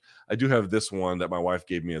Pantera merch. I do have this one that my wife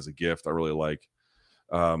gave me as a gift. I really like.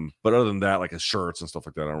 But other than that, like his shirts and stuff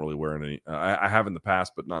like that, I don't really wear any. I have in the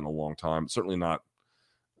past, but not in a long time. Certainly not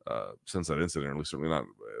since that incident. At least certainly not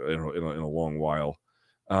in a long while.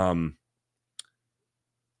 But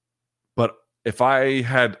if I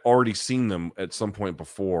had already seen them at some point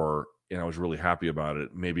before and I was really happy about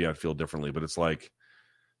it, maybe I'd feel differently. But it's like,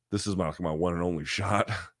 this is my one and only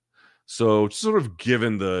shot. So sort of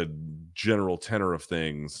given the general tenor of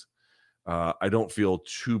things, I don't feel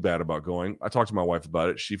too bad about going. I talked to my wife about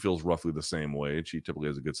it. She feels roughly the same way. She typically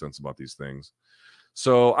has a good sense about these things.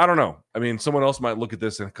 So I don't know. I mean, someone else might look at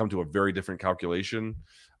this and come to a very different calculation.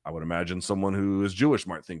 I would imagine someone who is Jewish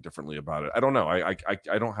might think differently about it. I don't know. I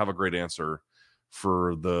don't have a great answer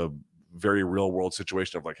for the very real world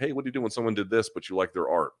situation of like, hey, what do you do when someone did this, but you like their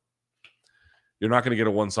art? You're not going to get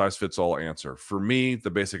a one size fits all answer. For me, the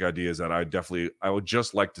basic idea is that I would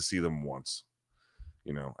just like to see them once.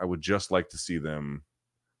 I would just like to see them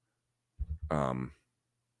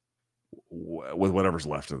with whatever's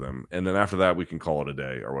left of them. And then after that, we can call it a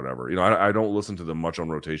day or whatever. I don't listen to them much on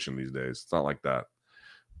rotation these days. It's not like that.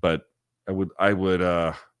 But I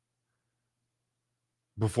would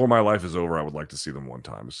before my life is over, I would like to see them one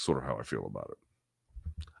time. It's sort of how I feel about it.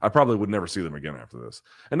 I probably would never see them again after this.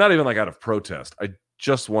 And not even like out of protest. I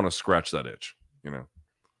just want to scratch that itch.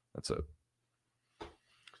 That's it.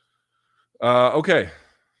 Okay.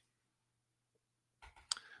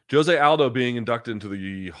 Jose Aldo being inducted into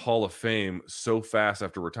the Hall of Fame so fast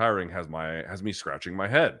after retiring has me scratching my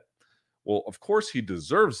head. Well, of course he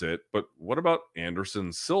deserves it, but what about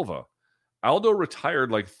Anderson Silva? Aldo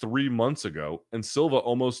retired like 3 months ago, and Silva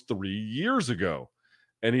almost 3 years ago.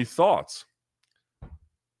 Any thoughts?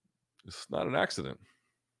 It's not an accident.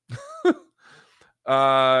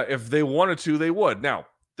 If they wanted to, they would. Now,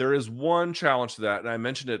 there is one challenge to that, and I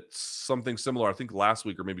mentioned it something similar, I think last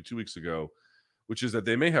week or maybe 2 weeks ago, which is that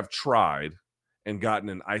they may have tried and gotten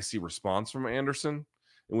an icy response from Anderson,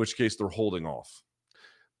 in which case they're holding off.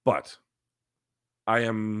 But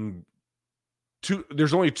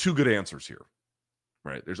there's only two good answers here,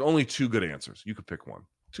 right? There's only two good answers. You could pick one.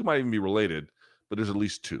 Two might even be related, but there's at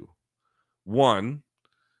least two. One,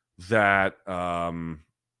 that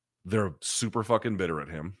they're super fucking bitter at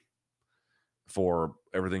him for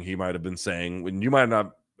everything he might have been saying when you might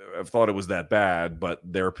not have thought it was that bad, but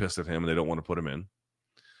they're pissed at him and they don't want to put him in.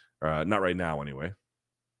 Not right now, anyway.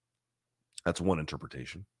 That's one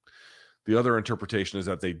interpretation. The other interpretation is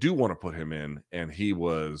that they do want to put him in and he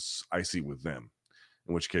was icy with them,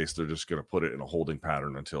 in which case they're just going to put it in a holding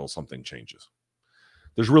pattern until something changes.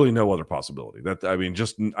 There's really no other possibility.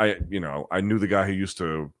 I knew the guy who used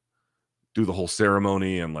to do the whole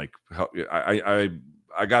ceremony and like how I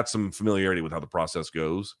got some familiarity with how the process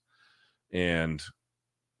goes, and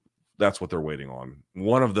that's what they're waiting on.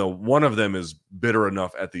 One of them is bitter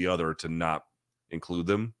enough at the other to not include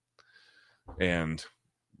them, and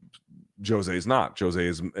Jose is not. Jose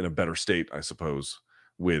is in a better state, I suppose,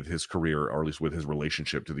 with his career, or at least with his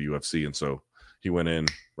relationship to the UFC, and so he went in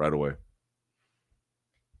right away.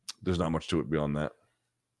 There's not much to it beyond that.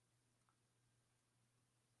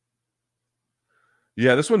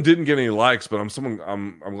 Yeah, this one didn't get any likes, but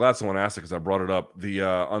I'm glad someone asked it because I brought it up. The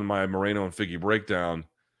on my Moreno and Figgy breakdown,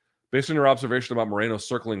 based on your observation about Moreno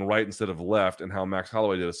circling right instead of left, and how Max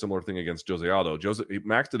Holloway did a similar thing against Jose Aldo.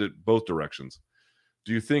 Max did it both directions.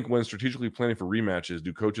 Do you think when strategically planning for rematches,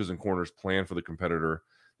 do coaches and corners plan for the competitor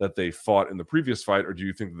that they fought in the previous fight, or do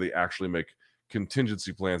you think that they actually make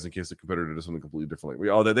contingency plans in case the competitor does something completely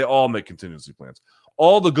differently? They all make contingency plans.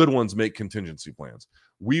 All the good ones make contingency plans.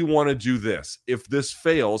 We want to do this. If this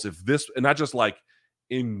fails, and not just like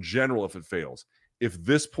in general, if it fails, if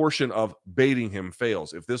this portion of baiting him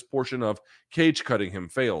fails, if this portion of cage cutting him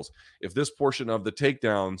fails, if this portion of the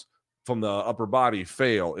takedowns from the upper body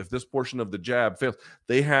fail, if this portion of the jab fails,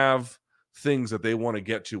 they have things that they want to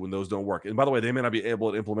get to when those don't work. And by the way, they may not be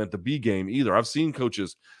able to implement the B game either. I've seen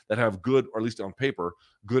coaches that have good, or at least on paper,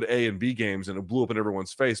 good A and B games, and it blew up in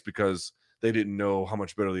everyone's face because they didn't know how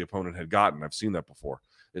much better the opponent had gotten. I've seen that before.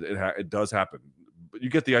 It does happen. But you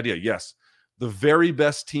get the idea. Yes, the very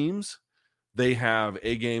best teams, they have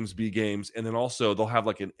A games, B games, and then also they'll have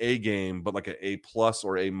like an A game, but like an A plus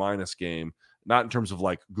or A minus game, not in terms of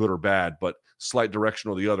like good or bad, but slight direction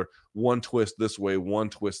or the other. One twist this way, one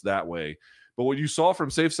twist that way. But what you saw from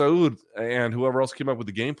Saif Saud and whoever else came up with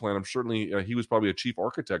the game plan, I'm certainly he was probably a chief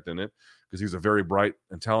architect in it because he's a very bright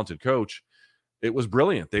and talented coach. It was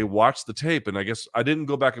brilliant. They watched the tape, and I guess I didn't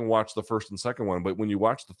go back and watch the first and second one, but when you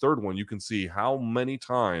watch the third one, you can see how many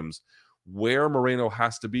times where Moreno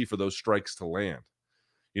has to be for those strikes to land.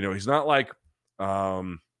 He's not like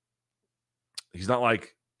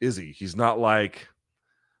Izzy. He's not like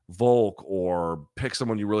Volk, or pick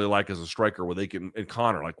someone you really like as a striker where they can, and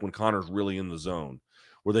Connor, like when Connor's really in the zone,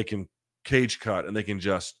 where they can cage cut and they can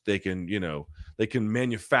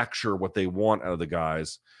manufacture what they want out of the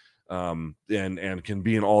guys, and can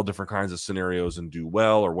be in all different kinds of scenarios and do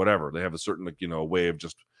well or whatever. They have a certain way of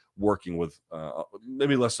just working with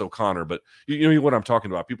maybe less so Connor, but you know what I'm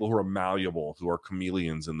talking about, people who are malleable, who are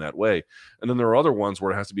chameleons in that way. And then there are other ones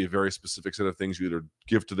where it has to be a very specific set of things you either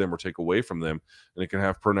give to them or take away from them, and it can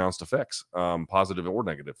have pronounced effects, positive or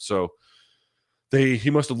negative. So he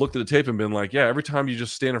must have looked at the tape and been like, yeah, every time you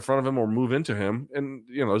just stand in front of him or move into him, and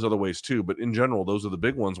there's other ways too, but in general, those are the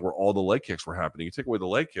big ones where all the leg kicks were happening. You take away the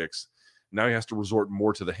leg kicks, now he has to resort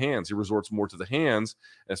more to the hands. He resorts more to the hands,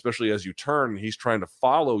 especially as you turn, and he's trying to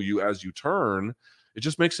follow you as you turn. It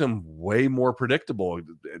just makes him way more predictable.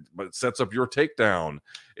 But it sets up your takedown.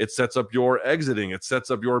 It sets up your exiting. It sets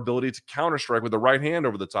up your ability to counter strike with the right hand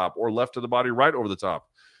over the top or left to the body, right over the top.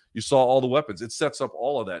 You saw all the weapons. It sets up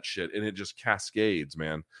all of that shit, and it just cascades,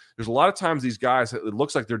 man. There's a lot of times these guys, it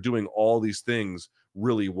looks like they're doing all these things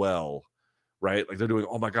really well, right? Like they're doing,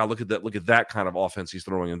 oh my God, look at that kind of offense he's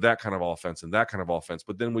throwing, and that kind of offense, and that kind of offense.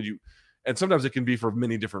 But then and sometimes it can be for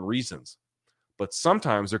many different reasons. But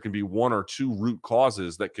sometimes there can be one or two root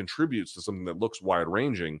causes that contributes to something that looks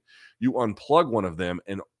wide-ranging. You unplug one of them,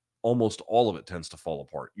 and almost all of it tends to fall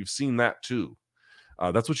apart. You've seen that too.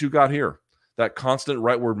 That's what you got here. That constant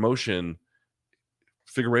rightward motion,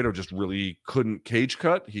 Figueiredo just really couldn't cage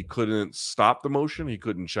cut. He couldn't stop the motion. He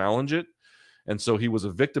couldn't challenge it. And so he was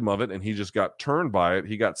a victim of it, and he just got turned by it.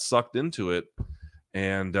 He got sucked into it.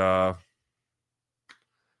 And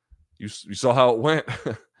you saw how it went.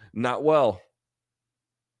 Not well.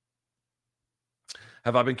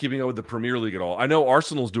 Have I been keeping up with the Premier League at all? I know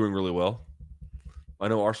Arsenal's doing really well. Are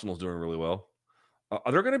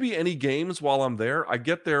there going to be any games while I'm there? I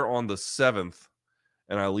get there on the 7th,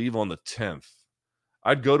 and I leave on the 10th.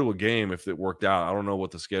 I'd go to a game if it worked out. I don't know what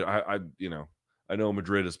the schedule. I know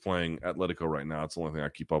Madrid is playing Atletico right now. It's the only thing I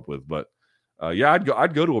keep up with. But yeah,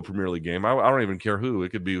 I'd go to a Premier League game. I don't even care who. It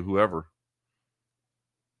could be whoever.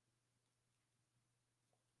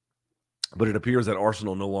 But it appears that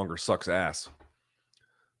Arsenal no longer sucks ass,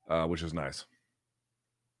 which is nice.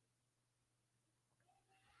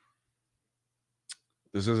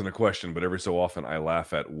 This isn't a question, but every so often I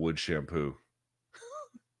laugh at wood shampoo.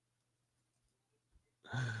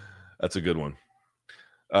 That's a good one.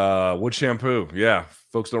 Wood shampoo. Yeah,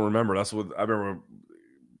 folks don't remember. That's what I remember.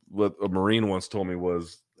 What a Marine once told me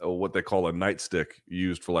was what they call a nightstick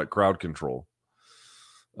used for like crowd control.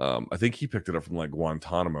 I think he picked it up from like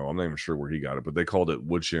Guantanamo. I'm not even sure where he got it, but they called it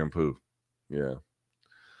wood shampoo. Yeah,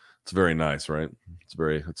 it's very nice, right?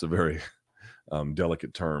 It's a very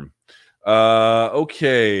delicate term.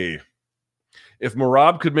 Okay. If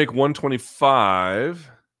Merab could make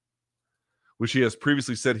 125, which he has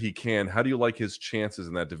previously said he can, how do you like his chances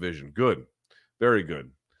in that division? Good. Very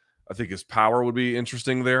good. I think his power would be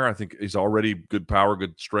interesting there. I think he's already good power,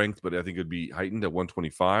 good strength, but I think it'd be heightened at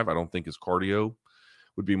 125. I don't think his cardio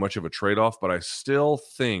would be much of a trade-off, but I still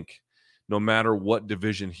think no matter what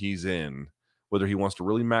division he's in, whether he wants to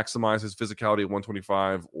really maximize his physicality at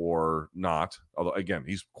 125 or not, although again,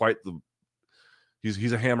 he's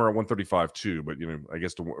a hammer at 135 too, but I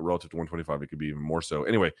guess relative to 125, it could be even more so.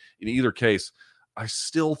 Anyway, in either case, I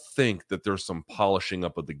still think that there's some polishing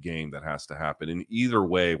up of the game that has to happen in either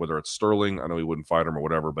way, whether it's Sterling, I know he wouldn't fight him or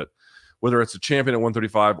whatever, but whether it's a champion at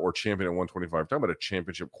 135 or champion at 125, talking about a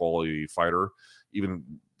championship quality fighter, even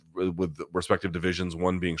with respective divisions,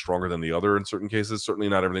 one being stronger than the other in certain cases. Certainly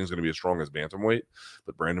not everything's going to be as strong as bantamweight,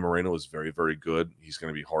 but Brandon Moreno is very, very good. He's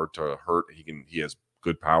going to be hard to hurt. He has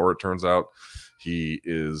good power, it turns out. He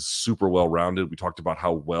is super well-rounded. We talked about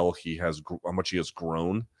how much he has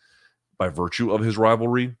grown by virtue of his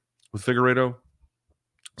rivalry with Figueiredo.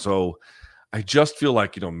 So I just feel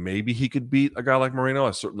like, maybe he could beat a guy like Moreno.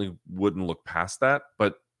 I certainly wouldn't look past that,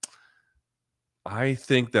 but I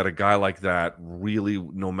think that a guy like that really,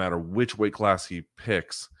 no matter which weight class he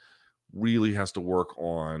picks, really has to work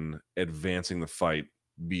on advancing the fight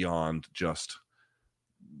beyond just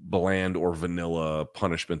bland or vanilla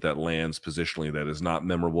punishment that lands positionally that is not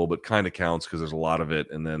memorable, but kind of counts because there's a lot of it.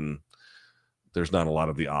 And then there's not a lot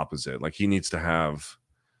of the opposite. Like he needs to have,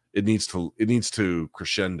 it needs to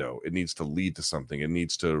crescendo. It needs to lead to something. It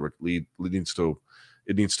needs to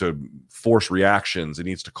force reactions. It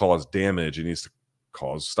needs to cause damage. It needs to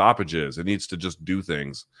cause stoppages. It needs to just do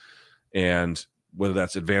things. And whether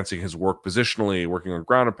that's advancing his work positionally, working on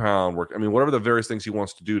ground and pound, whatever the various things he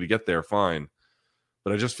wants to do to get there, fine.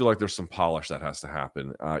 But I just feel like there's some polish that has to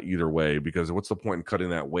happen either way, because what's the point in cutting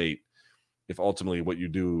that weight if ultimately what you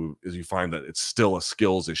do is you find that it's still a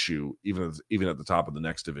skills issue, even at the top of the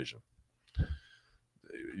next division.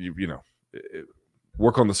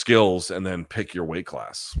 Work on the skills and then pick your weight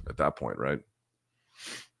class at that point, right?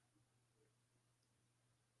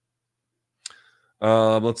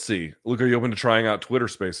 Let's see. Luke, are you open to trying out Twitter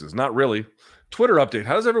Spaces? Not really. Twitter update.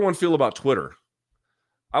 How does everyone feel about Twitter?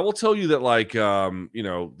 I will tell you that,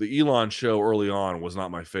 the Elon show early on was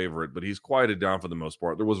not my favorite, but he's quieted down for the most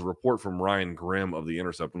part. There was a report from Ryan Grimm of The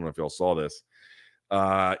Intercept. I don't know if y'all saw this.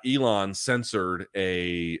 Elon censored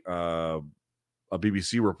a a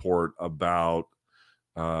BBC report about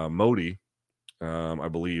Modi, I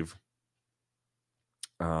believe,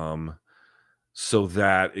 so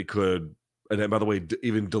that it could, and then, by the way,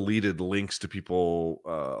 even deleted links to people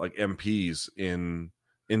like MPs in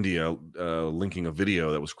India linking a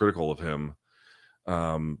video that was critical of him.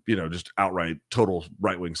 Just outright total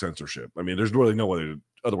right-wing censorship. I mean, there's really no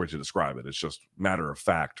other way to describe it. It's just matter of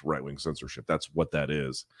fact right-wing censorship. That's what that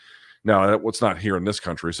is. Now, what's not here in this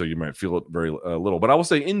country, so you might feel it very little. But I will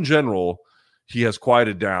say, in general, he has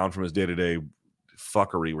quieted down from his day-to-day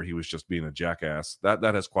fuckery where he was just being a jackass. That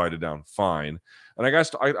has quieted down fine. And I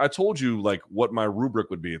guess I told you like what my rubric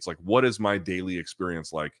would be. It's like, what is my daily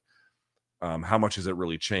experience like? How much has it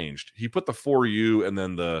really changed? He put the For You and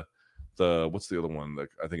then the what's the other one?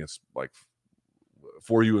 I think it's like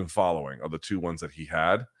For You and Following are the two ones that he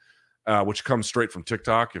had, which comes straight from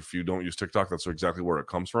TikTok. If you don't use TikTok, that's exactly where it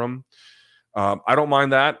comes from. I don't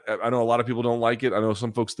mind that. I know a lot of people don't like it. I know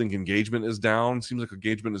some folks think engagement is down. Seems like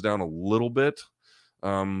engagement is down a little bit.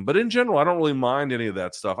 But in general, I don't really mind any of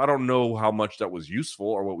that stuff. I don't know how much that was useful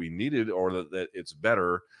or what we needed or that it's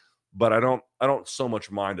better, but I don't so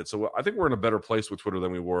much mind it. So I think we're in a better place with Twitter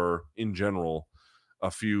than we were in general a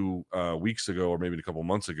few weeks ago or maybe a couple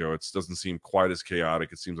months ago. It doesn't seem quite as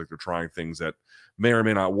chaotic. It seems like they're trying things that may or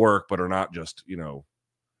may not work, but are not just,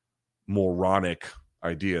 moronic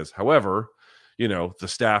ideas. However, the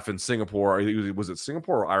staff in Singapore, was it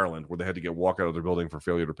Singapore or Ireland, where they had to walk out of their building for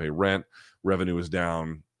failure to pay rent? Revenue is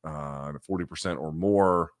down 40% or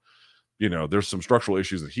more. There's some structural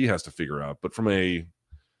issues that he has to figure out. But from a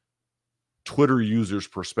Twitter user's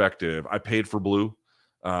perspective, I paid for Blue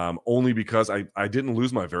only because I didn't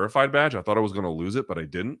lose my verified badge. I thought I was going to lose it, but I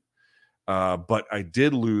didn't. But I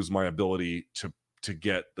did lose my ability to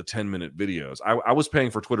get the 10-minute videos. I was paying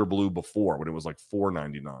for Twitter Blue before when it was like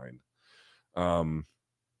 $4.99.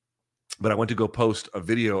 But I went to go post a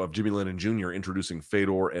video of Jimmy Lennon Jr. introducing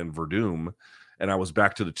Fedor and Verdum, and I was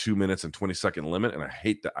back to the 2 minutes and 20-second limit, and I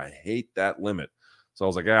hate that limit. So I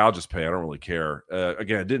was like, yeah, I'll just pay. I don't really care.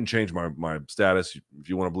 Again, it didn't change my status. If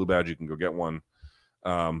you want a blue badge, you can go get one.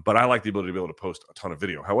 But I like the ability to be able to post a ton of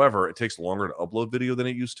video. However, it takes longer to upload video than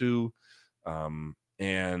it used to. And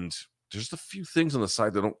there's just a few things on the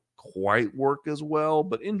site that don't quite work as well.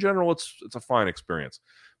 But in general, it's a fine experience.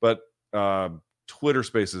 But Twitter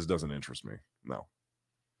Spaces doesn't interest me. No.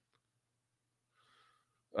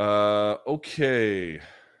 Okay.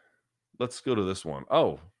 Let's go to this one.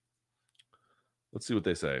 Oh, let's see what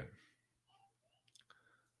they say.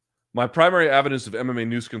 My primary avenues of MMA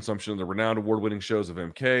news consumption are the renowned award-winning shows of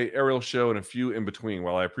MK, Ariel Show, and a few in between.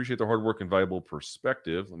 While I appreciate their hard work and valuable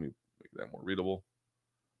perspective, let me make that more readable.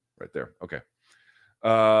 Right there. Okay.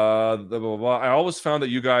 I always found that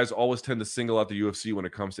you guys always tend to single out the UFC when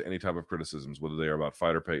it comes to any type of criticisms, whether they are about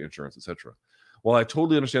fighter pay, insurance, etc. While I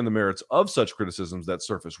totally understand the merits of such criticisms that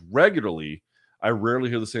surface regularly, I rarely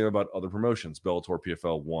hear the same about other promotions, Bellator,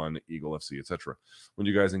 PFL, One, Eagle FC, etc. When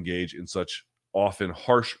you guys engage in such often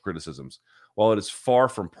harsh criticisms. While it is far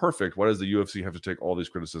from perfect, why does the UFC have to take all these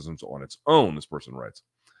criticisms on its own, this person writes?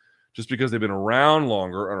 Just because they've been around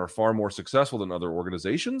longer and are far more successful than other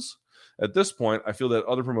organizations? At this point, I feel that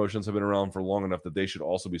other promotions have been around for long enough that they should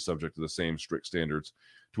also be subject to the same strict standards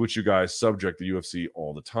to which you guys subject the UFC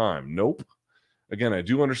all the time. Nope. Again, I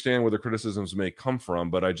do understand where the criticisms may come from,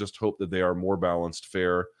 but I just hope that they are more balanced,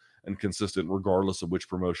 fair, and consistent, regardless of which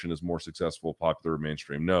promotion is more successful, popular, or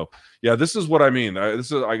mainstream. No. Yeah, this is what I mean. It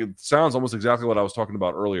sounds almost exactly what I was talking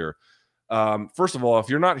about earlier. First of all, if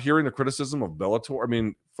you're not hearing the criticism of Bellator, I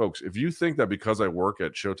mean, folks, if you think that because I work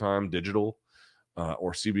at Showtime Digital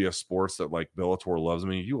or CBS Sports that like Bellator loves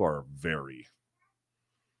me, you are very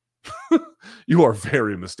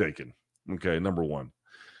mistaken. Okay, number one.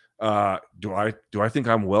 Do I think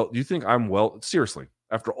I'm well? Do you think I'm well? Seriously,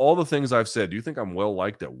 after all the things I've said, do you think I'm well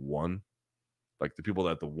liked at One? Like the people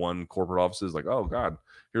at the One corporate offices, like, oh God,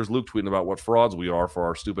 here's Luke tweeting about what frauds we are for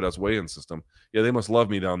our stupid ass weigh-in system. Yeah, they must love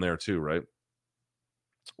me down there too, right?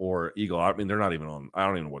 Or Eagle. I mean, they're not even on. I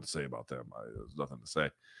don't even know what to say about them. There's nothing to say.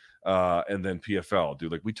 And then PFL,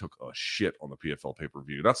 dude, like we took a shit on the PFL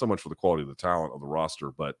pay-per-view. Not so much for the quality of the talent of the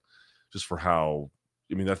roster, but just for how.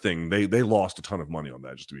 I mean, that thing, they lost a ton of money on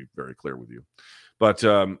that, just to be very clear with you. But,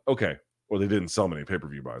 okay. Or they didn't sell many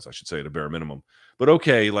pay-per-view buys, I should say, at a bare minimum. But,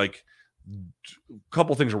 okay, like, a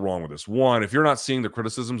couple things are wrong with this. One, if you're not seeing the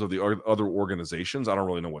criticisms of the other organizations, I don't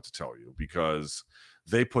really know what to tell you because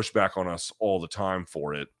they push back on us all the time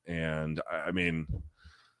for it. And, I mean,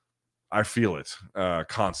 I feel it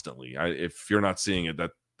constantly. If you're not seeing it,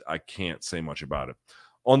 that I can't say much about it.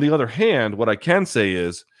 On the other hand, what I can say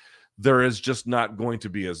is, there is just not going to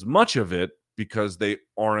be as much of it because they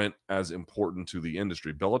aren't as important to the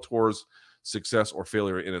industry. Bellator's success or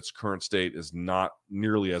failure in its current state is not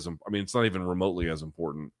nearly as, it's not even remotely as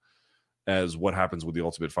important as what happens with the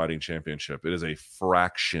Ultimate Fighting Championship. It is a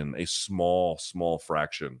fraction, a small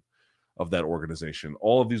fraction of that organization.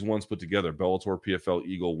 All of these ones put together, Bellator, PFL,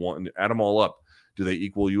 Eagle, one, add them all up. Do they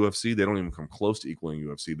equal UFC? They don't even come close to equaling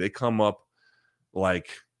UFC. They come up like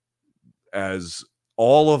as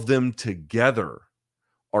all of them together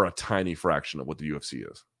are a tiny fraction of what the UFC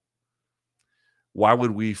is. Why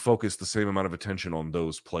would we focus the same amount of attention on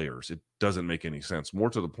those players? It doesn't make any sense. More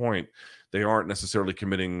to the point, they aren't necessarily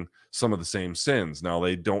committing some of the same sins. Now,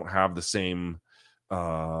 they don't have the same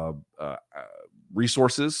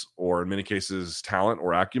resources, or in many cases, talent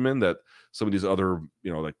or acumen that some of these other,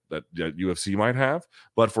 that UFC might have.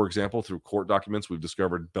 But for example, through court documents, we've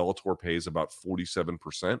discovered Bellator pays about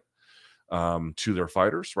 47% to their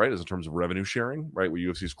fighters, right? As in terms of revenue sharing, right? Where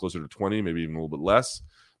UFC is closer to 20, maybe even a little bit less.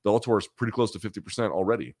 Bellator is pretty close to 50%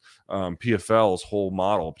 already. PFL's whole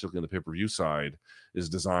model, particularly on the pay-per-view side, is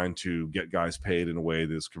designed to get guys paid in a way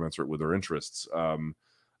that is commensurate with their interests.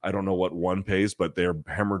 I don't know what one pays, but they're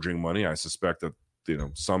hemorrhaging money. I suspect that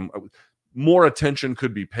some more attention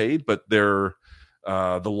could be paid, but the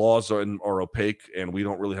laws are opaque, and we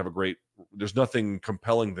don't really have there's nothing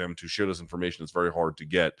compelling them to share this information. It's very hard to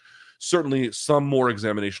get. Certainly, some more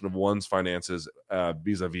examination of one's finances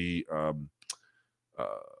vis-a-vis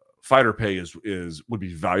fighter pay would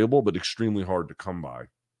be valuable, but extremely hard to come by.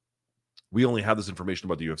 We only have this information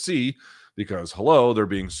about the UFC because, they're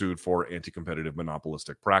being sued for anti-competitive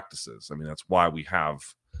monopolistic practices. That's why we have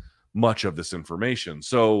much of this information.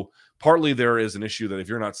 So partly there is an issue that if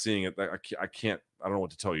you're not seeing it, I don't know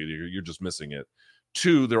what to tell you. You're just missing it.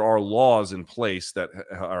 Two, there are laws in place that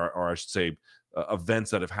are I should say, events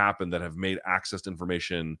that have happened that have made access to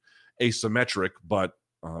information asymmetric, but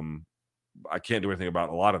I can't do anything about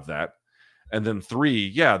a lot of that. And then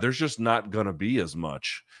three, there's just not going to be as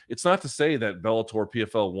much. It's not to say that Bellator,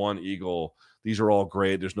 PFL, One, Eagle, these are all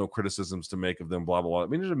great. There's no criticisms to make of them, blah, blah,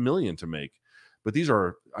 blah. There's a million to make. But these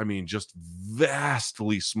are, just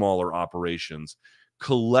vastly smaller operations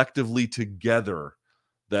collectively together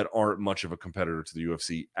that aren't much of a competitor to the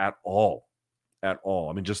UFC at all. At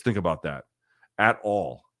all. Just think about that. At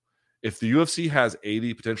all. If the UFC has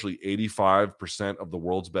 80, potentially 85% of the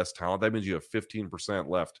world's best talent, that means you have 15%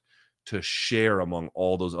 left to share among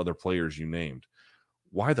all those other players you named.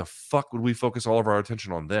 Why the fuck would we focus all of our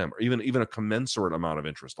attention on them, or even a commensurate amount of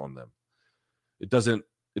interest on them? It doesn't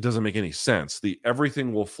make any sense.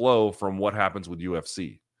 Everything will flow from what happens with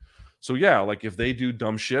UFC. So if they do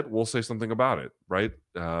dumb shit, we'll say something about it, right?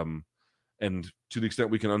 And to the extent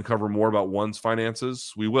we can uncover more about one's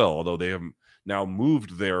finances, we will, although they have now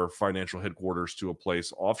moved their financial headquarters to a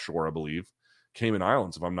place offshore, I believe, Cayman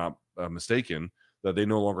Islands, if I'm not mistaken, that they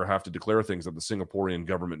no longer have to declare things that the Singaporean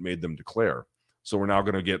government made them declare. So we're now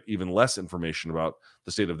going to get even less information about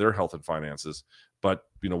the state of their health and finances. But,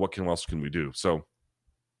 what else can we do? So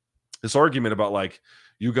this argument about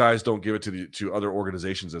you guys don't give it to other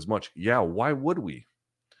organizations as much. Yeah, why would we?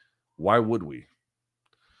 Why would we?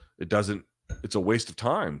 It's a waste of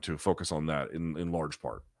time to focus on that in large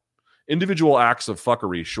part. Individual acts of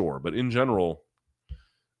fuckery, sure, but in general,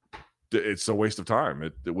 it's a waste of time.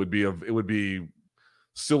 It would be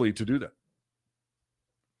silly to do that.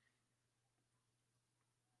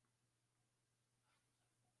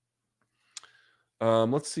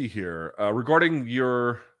 Let's see here. Regarding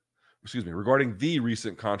the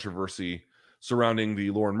recent controversy surrounding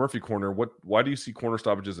the Lauren Murphy corner, why do you see corner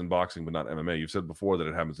stoppages in boxing but not MMA? You've said before that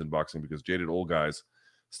it happens in boxing because jaded old guys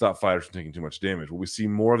stop fighters from taking too much damage. Will we see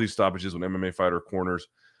more of these stoppages when MMA fighter corners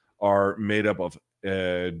are made up of,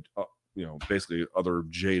 basically other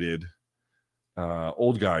jaded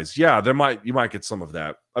old guys? Yeah, you might get some of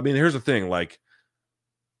that. Here's the thing,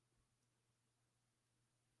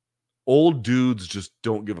 old dudes just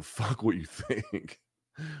don't give a fuck what you think.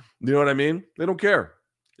 You know what I mean? They don't care.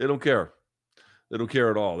 They don't care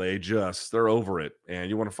at all. They're over it. And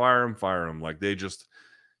you want to fire them. They just,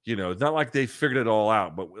 it's not like they figured it all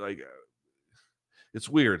out, but it's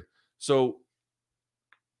weird. So,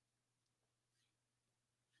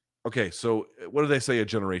 okay. So what do they say a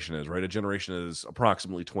generation is, right? A generation is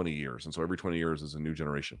approximately 20 years. And so every 20 years is a new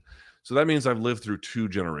generation. So that means I've lived through 2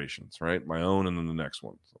 generations, right? My own and then the next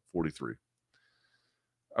one, so 43.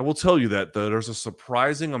 I will tell you that there's a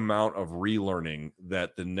surprising amount of relearning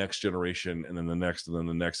that the next generation and then the next and then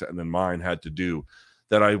the next and then mine had to do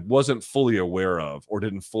that I wasn't fully aware of or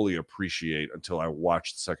didn't fully appreciate until I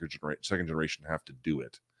watched the second generation have to do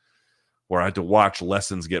it, where I had to watch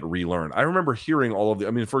lessons get relearned. I remember hearing all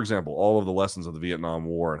of for example, all of the lessons of the Vietnam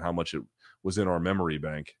War and how much it was in our memory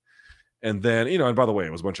bank. And then, and by the way,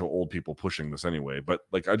 it was a bunch of old people pushing this anyway. But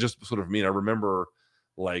like, I just sort of I remember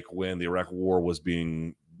like when the Iraq War was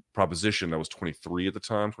being propositioned, I was 23 at the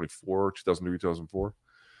time, 24, 2003, 2004.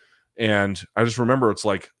 And I just remember it's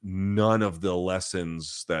like none of the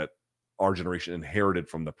lessons that our generation inherited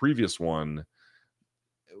from the previous one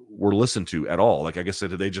were listened to at all. Like, I guess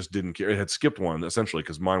they just didn't care. It had skipped one essentially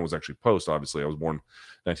because mine was actually post. Obviously, I was born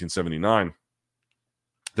 1979.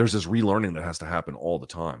 There's this relearning that has to happen all the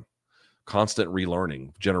time. Constant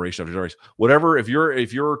relearning, generation after generation. Whatever, if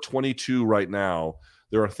you're 22 right now,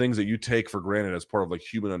 there are things that you take for granted as part of like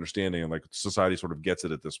human understanding, and like society sort of gets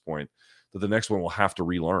it at this point, that the next one will have to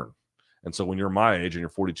relearn. And so when you're my age and you're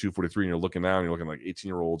 42, 43, and you're looking now and you're looking like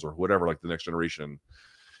 18-year-olds or whatever, like the next generation,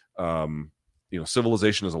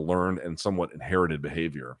 civilization is a learned and somewhat inherited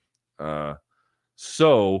behavior.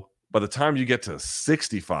 So by the time you get to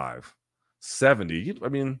 65, 70,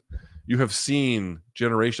 you have seen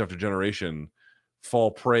generation after generation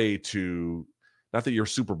fall prey to, not that you're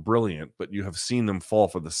super brilliant, but you have seen them fall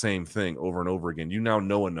for the same thing over and over again. You now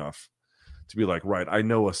know enough to be like, right, I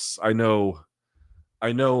know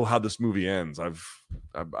how this movie ends. I've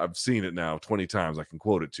seen it now 20 times. I can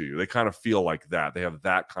quote it to you. They kind of feel like that. They have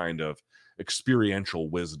that kind of experiential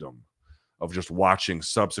wisdom of just watching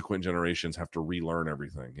subsequent generations have to relearn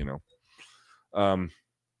everything,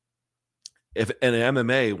 If in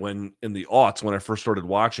MMA, when in the aughts, when I first started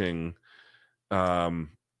watching,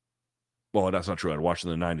 well, that's not true. I'd watched in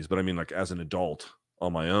the 90s, but I mean, like as an adult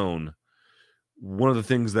on my own, one of the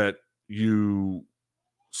things that you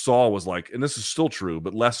saw was like, and this is still true,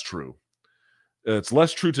 but less true. It's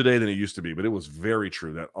less true today than it used to be, but it was very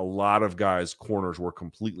true that a lot of guys' corners were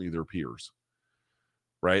completely their peers,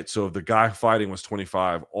 right? So if the guy fighting was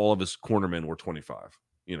 25, all of his cornermen were 25,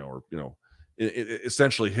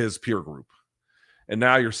 essentially his peer group. And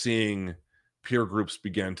now you're seeing peer groups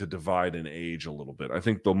begin to divide in age a little bit. I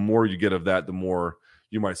think the more you get of that, the more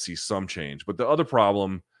you might see some change. But the other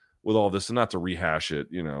problem with all this, and not to rehash it,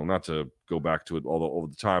 not to go back to it all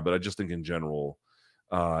the time, but I just think in general,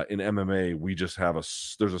 in MMA, we just have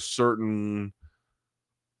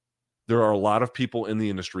there are a lot of people in the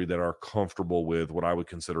industry that are comfortable with what I would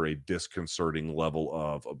consider a disconcerting level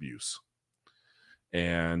of abuse.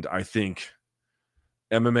 And I think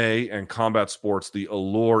MMA and combat sports, the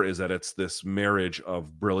allure is that it's this marriage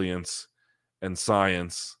of brilliance and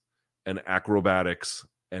science and acrobatics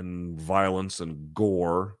and violence and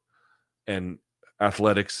gore and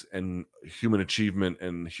athletics and human achievement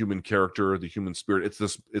and human character, the human spirit.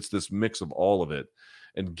 It's this mix of all of it.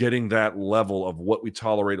 And getting that level of what we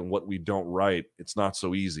tolerate and what we don't right, it's not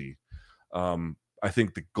so easy. I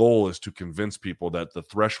think the goal is to convince people that the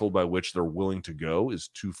threshold by which they're willing to go is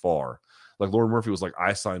too far. Like Lauren Murphy was like,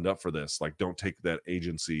 I signed up for this. Like, don't take that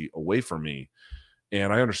agency away from me.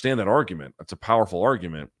 And I understand that argument. It's a powerful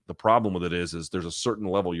argument. The problem with it is there's a certain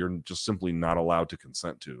level you're just simply not allowed to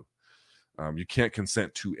consent to. You can't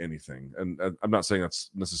consent to anything. And I'm not saying that's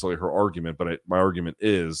necessarily her argument, but my argument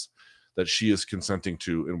is that she is consenting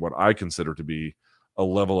to, in what I consider to be, a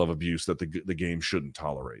level of abuse that the game shouldn't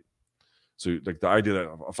tolerate. So like the idea that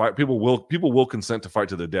a fight, people will consent to fight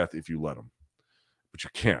to the death if you let them, but you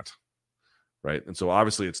can't. Right. And so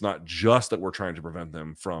obviously it's not just that we're trying to prevent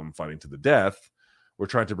them from fighting to the death. We're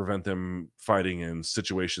trying to prevent them fighting in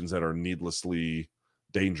situations that are needlessly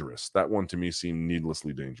dangerous. That one to me seemed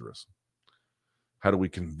needlessly dangerous. How do we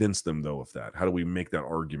convince them though of that? How do we make that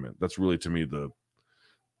argument? That's really, to me, the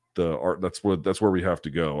art. That's where we have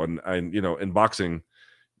to go. And in boxing,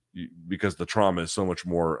 because the trauma is so much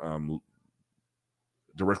more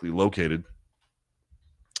directly located,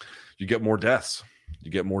 you get more deaths.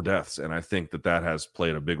 And I think that has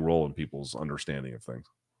played a big role in people's understanding of things.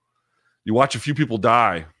 You watch a few people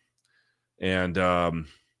die and,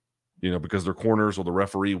 because their corners or the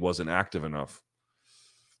referee wasn't active enough.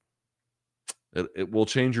 It will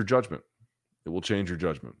change your judgment. It will change your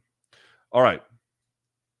judgment. All right.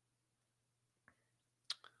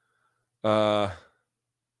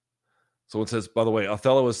 Someone says, by the way,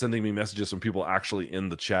 Othello is sending me messages from people actually in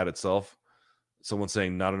the chat itself. Someone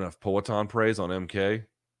saying not enough Poetan praise on MK.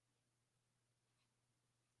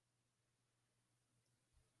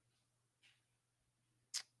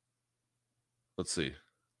 Let's see.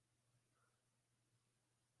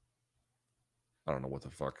 I don't know what the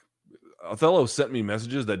fuck. Othello sent me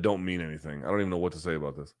messages that don't mean anything. I don't even know what to say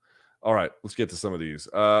about this. All right, let's get to some of these.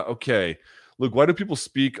 Okay. Luke, why do people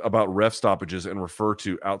speak about ref stoppages and refer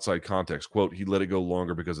to outside context? Quote, he let it go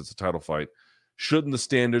longer because it's a title fight. Shouldn't the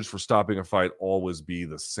standards for stopping a fight always be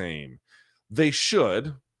the same? They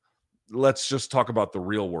should. Let's just talk about the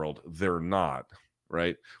real world. They're not,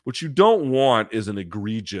 right? What you don't want is an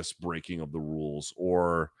egregious breaking of the rules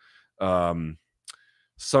or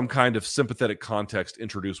some kind of sympathetic context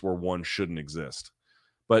introduced where one shouldn't exist.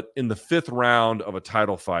 But in the 5th round of a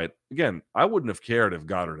title fight, again, I wouldn't have cared if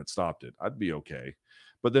Goddard had stopped it. I'd be okay.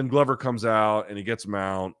 But then Glover comes out and he gets him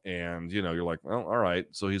out, and, you're like, well, all right.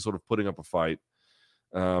 So he's sort of putting up a fight.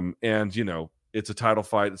 And, it's a title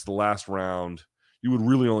fight. It's the last round. You would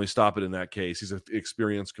really only stop it in that case. He's an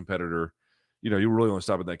experienced competitor. You really only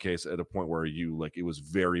stop in that case at a point where it was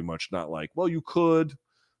very much not like, well, you could.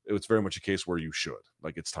 It was very much a case where you should.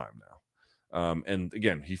 Like, it's time now. And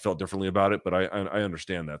again, he felt differently about it, but I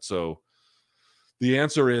understand that. So the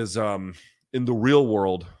answer is, in the real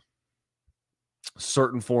world,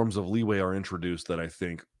 certain forms of leeway are introduced that I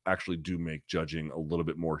think actually do make judging a little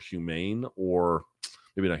bit more humane, or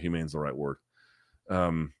maybe not humane is the right word.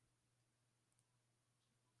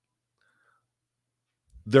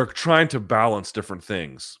 They're trying to balance different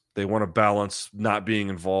things. They want to balance not being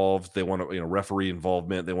involved. They want to, referee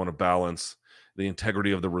involvement. They want to balance the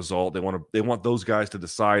integrity of the result. They want those guys to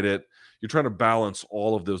decide it. You're trying to balance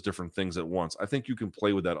all of those different things at once. I think you can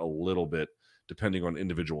play with that a little bit depending on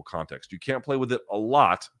individual context. You can't play with it a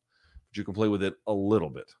lot, but you can play with it a little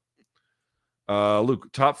bit.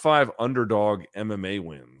 Luke, top 5 underdog MMA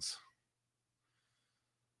wins.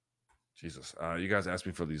 Jesus, you guys asked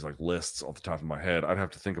me for these lists off the top of my head. I'd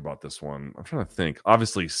have to think about this one. I'm trying to think.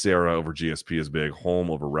 Obviously, Sarah over GSP is big.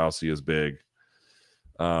 Holm over Rousey is big.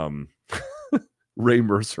 Ray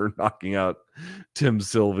Mercer knocking out Tim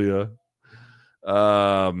Sylvia.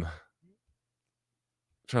 I'm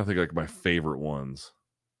trying to think my favorite ones.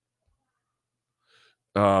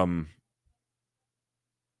 Obviously,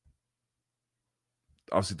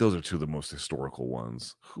 those are 2 of the most historical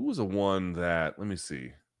ones. Who was the one that? Let me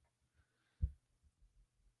see.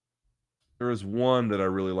 There was one that I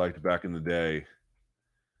really liked back in the day.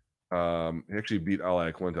 He actually beat Al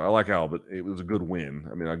Iaquinta. I like Al, but it was a good win.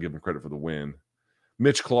 I mean, I'll give him credit for the win.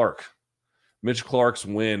 Mitch Clark's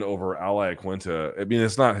win over Al Iaquinta. I mean,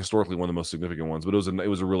 it's not historically one of the most significant ones, but it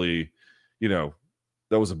was a really, that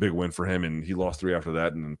was a big win for him, and he lost 3 after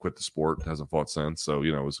that and then quit the sport. Hasn't fought since, so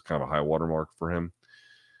it was kind of a high watermark for him.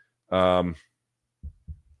 Trying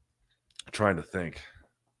to think.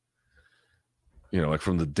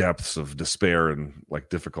 From the depths of despair and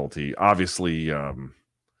difficulty. Obviously, Yair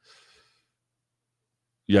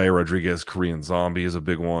Rodriguez, Korean Zombie is a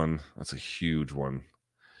big one. That's a huge one.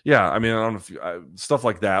 Yeah, I mean, I don't know if stuff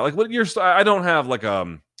like that. I don't have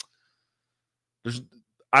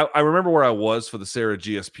I remember where I was for the Sarah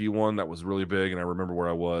GSP one. That was really big, and I remember where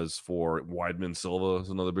I was for Weidman Silva is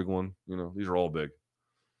another big one. These are all big.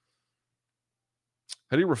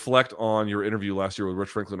 How do you reflect on your interview last year with Rich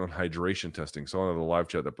Franklin on hydration testing? Saw on the live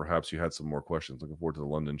chat that perhaps you had some more questions. Looking forward to the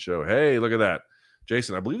London show. Hey, look at that.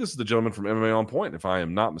 Jason, I believe this is the gentleman from MMA On Point, if I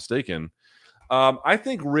am not mistaken. I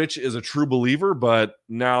think Rich is a true believer, but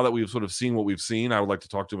now that we've sort of seen what we've seen, I would like to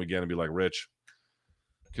talk to him again and be like, Rich,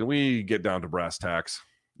 can we get down to brass tacks?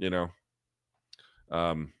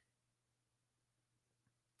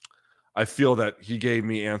 I feel that he gave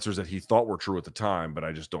me answers that he thought were true at the time, but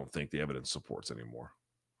I just don't think the evidence supports anymore.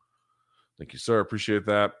 Thank you, sir. Appreciate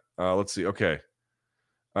that. Let's see. Okay.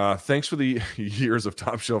 Thanks for the years of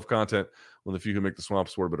top shelf content. One of the few who make the Swamp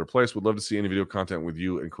Sport a better place. Would love to see any video content with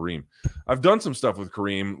you and Kareem. I've done some stuff with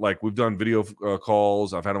Kareem. We've done video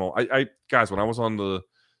calls. I've had him on. Guys, when I was on the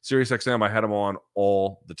Sirius XM, I had him on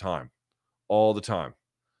all the time.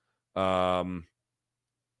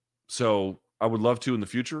 So I would love to in the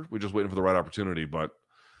future. We're just waiting for the right opportunity. But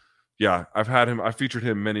yeah, I've had him. I featured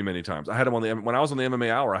him many, many times. I had him on when I was on the MMA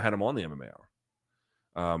Hour. I had him on the MMA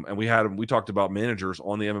Hour, and we talked about managers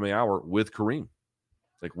on the MMA Hour with Kareem.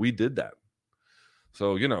 We did that.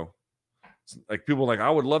 So people I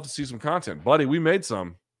would love to see some content, buddy. We made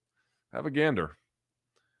some. Have a gander.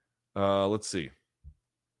 Let's see.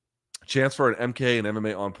 Chance for an MK and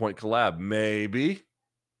MMA On Point collab, maybe.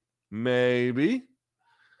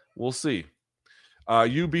 We'll see.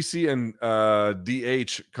 UBC and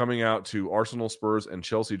DH coming out to Arsenal, Spurs, and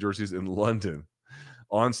Chelsea jerseys in London.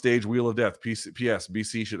 On stage, Wheel of Death. P.S.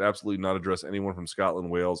 BC should absolutely not address anyone from Scotland,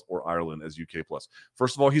 Wales, or Ireland as UK+.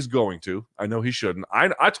 First of all, he's going to. I know he shouldn't.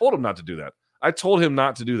 I told him not to do that.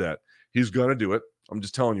 He's going to do it. I'm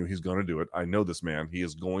just telling you, he's going to do it. I know this man. He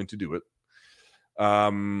is going to do it.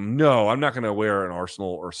 No, I'm not going to wear an Arsenal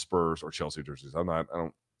or Spurs or Chelsea jerseys. I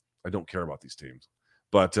don't care about these teams.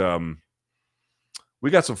 But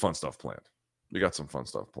we got some fun stuff planned.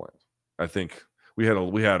 I think we had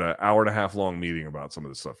an hour and a half long meeting about some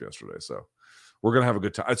of this stuff yesterday. So we're gonna have a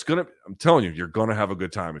good time. I'm telling you, you're gonna have a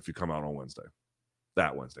good time if you come out on Wednesday.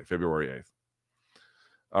 That Wednesday, February 8th.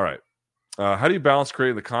 All right. How do you balance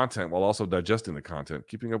creating the content while also digesting the content?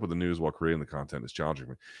 Keeping up with the news while creating the content is challenging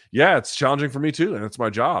for me. Yeah, it's challenging for me too, and it's my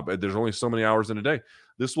job. There's only so many hours in a day.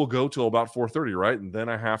 This will go till about 4:30, right? And then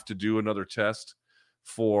I have to do another test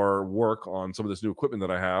for work on some of this new equipment that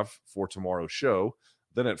I have for tomorrow's show.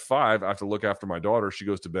 Then at 5, I have to look after my daughter. She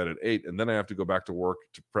goes to bed at 8, and then I have to go back to work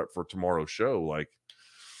to prep for tomorrow's show. Like,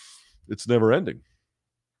 it's never ending.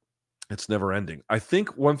 It's never ending. I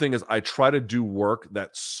think one thing is I try to do work that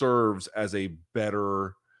serves as a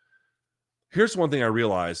better. Here's one thing I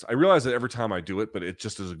realized. I realize that every time I do it, but it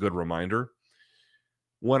just is a good reminder.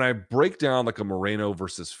 When I break down like a Moreno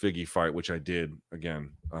versus Figgy fight, which I did again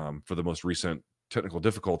for the most recent technical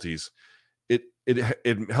difficulties,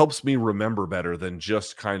 it helps me remember better than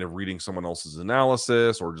just kind of reading someone else's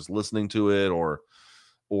analysis or just listening to it or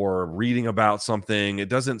reading about something. It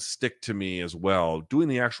doesn't stick to me as well. Doing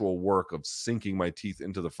the actual work of sinking my teeth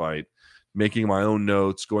into the fight, making my own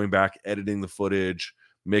notes, going back, editing the footage,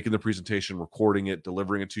 making the presentation, recording it,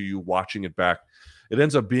 delivering it to you, watching it back. It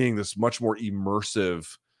ends up being this much more immersive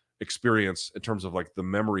experience in terms of like the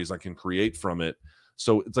memories I can create from it.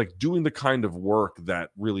 So it's like doing the kind of work that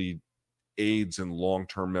really aids in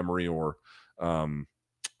long-term memory or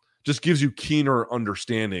just gives you keener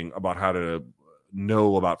understanding about how to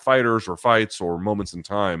know about fighters or fights or moments in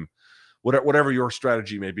time. Whatever your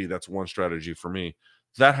strategy may be, that's one strategy for me.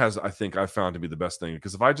 That has, I think, I've found to be the best thing,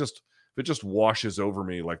 because if it just washes over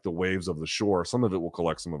me like the waves of the shore, some of it will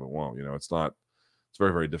collect, some of it won't. It's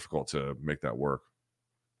very, very difficult to make that work.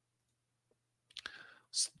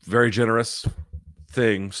 It's very generous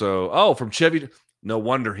thing. So, from Chevy, no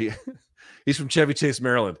wonder he's from Chevy Chase,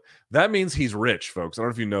 Maryland. That means he's rich, folks. I don't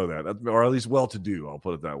know if you know that, or at least well-to-do. I'll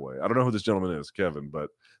put it that way. I don't know who this gentleman is, Kevin, but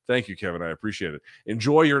thank you, Kevin. I appreciate it.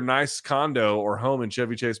 Enjoy your nice condo or home in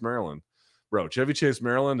Chevy Chase, Maryland. Bro, Chevy Chase,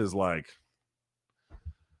 Maryland is like,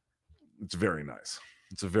 it's very nice.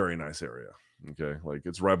 It's a very nice area. Okay. Like,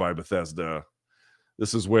 it's right by Bethesda.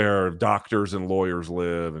 This is where doctors and lawyers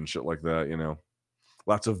live and shit like that,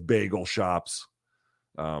 Lots of bagel shops,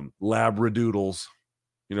 labradoodles.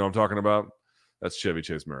 You know what I'm talking about? That's Chevy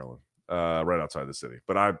Chase, Maryland, right outside the city.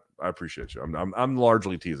 But I appreciate you. I'm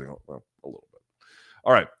largely teasing a little bit.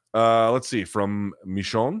 All right. Let's see. From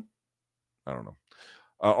Michon. I don't know.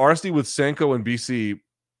 RSD with Sanko and BC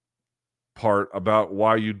part about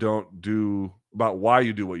why you do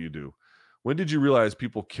what you do. When did you realize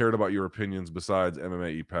people cared about your opinions besides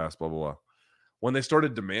MMA pass, blah, blah, blah? When they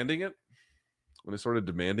started demanding it, when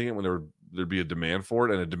there'd be a demand for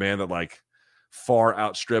it, and a demand that like far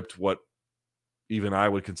outstripped what even I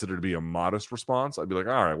would consider to be a modest response, I'd be like,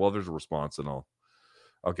 all right, well, there's a response and I'll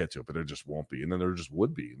get to it, but there just won't be. And then there just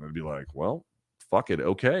would be. And I'd be like, well, fuck it.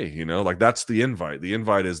 Okay. Like that's the invite. The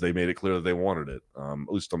invite is they made it clear that they wanted it, at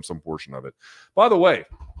least on some portion of it. By the way,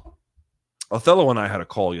 Othello and I had a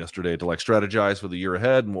call yesterday to like strategize for the year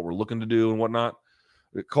ahead and what we're looking to do and whatnot.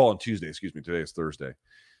 A call on Tuesday, excuse me. Today is Thursday.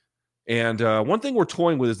 And one thing we're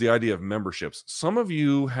toying with is the idea of memberships. Some of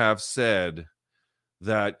you have said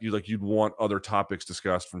that you'd want other topics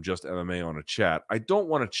discussed from just MMA on a chat. I don't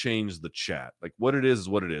want to change the chat. Like, what it is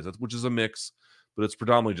what it is, which is a mix, but it's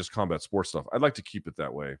predominantly just combat sports stuff. I'd like to keep it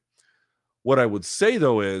that way. What I would say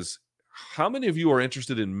though is, how many of you are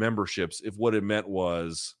interested in memberships if what it meant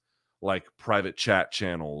was like private chat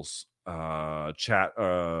channels, like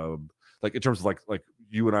in terms of like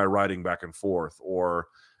you and I writing back and forth, or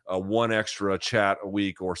one extra chat a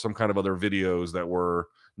week, or some kind of other videos that were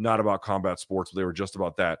not about combat sports, but they were just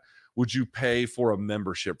about that? Would you pay for a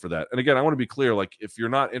membership for that? And again, I want to be clear, like, if you're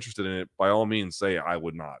not interested in it, by all means say I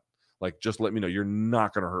would not. Like, just let me know. You're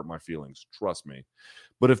not going to hurt my feelings. Trust me.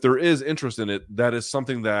 But if there is interest in it, that is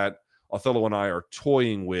something that Othello and I are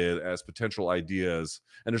toying with as potential ideas.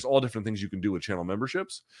 And there's all different things you can do with channel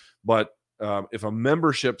memberships. But if a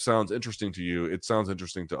membership sounds interesting to you, it sounds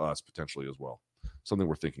interesting to us potentially as well. Something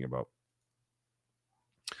we're thinking about.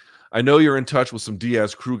 I know you're in touch with some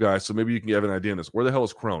Diaz crew guys, so maybe you can have an idea on this. Where the hell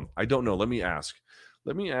is Crone? I don't know. Let me ask.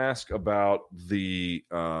 Let me ask about the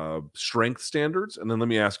strength standards, and then let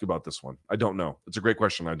me ask about this one. I don't know. It's a great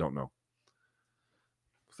question. I don't know.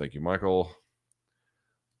 Thank you, Michael.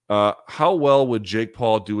 How well would Jake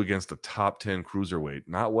Paul do against a top 10 cruiserweight?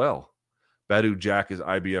 Not well. Badu Jack is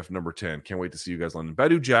IBF number 10. Can't wait to see you guys, London.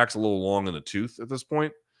 Badu Jack's a little long in the tooth at this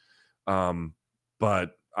point,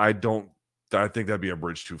 but I think that'd be a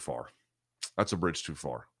bridge too far. That's a bridge too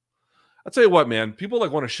far. I'll tell you what, man. People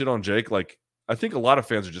like want to shit on Jake. Like, I think a lot of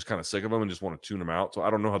fans are just kind of sick of him and just want to tune him out. So I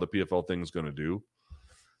don't know how the PFL thing is going to do.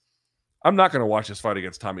 I'm not going to watch this fight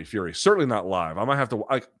against Tommy Fury. Certainly not live. I might have to.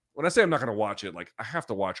 When I say I'm not going to watch it, like, I have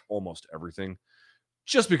to watch almost everything.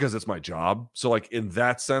 just because it's my job. So like in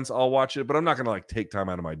that sense, I'll watch it, but I'm not going to like take time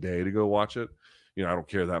out of my day to go watch it. I don't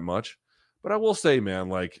care that much. But I will say, man,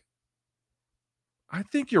 like, I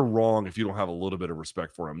think you're wrong if you don't have a little bit of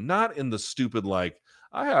respect for him. Not in the stupid, like,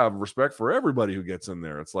 I have respect for everybody who gets in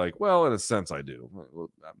there. It's like, well, in a sense, I do.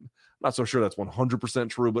 I'm not so sure that's 100%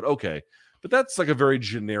 true, but okay. But that's like a very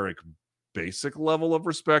generic, basic level of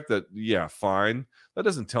respect that, yeah, fine. That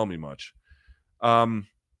doesn't tell me much. I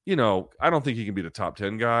don't think he can be the top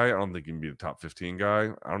 10 guy. I don't think he can be the top 15 guy.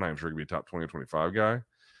 I'm not even sure he can be a top 20 or 25 guy.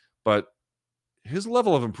 But his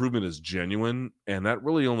level of improvement is genuine, and that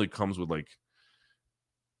really only comes with like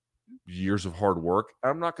years of hard work.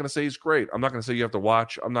 I'm not going to say he's great. I'm not going to say you have to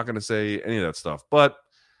watch. I'm not going to say any of that stuff. But,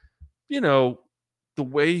 the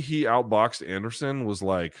way he outboxed Anderson was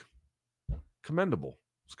like commendable.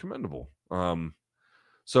 It's commendable.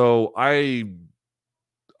 So I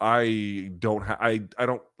don't I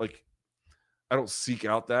don't seek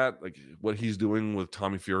out that. Like what he's doing with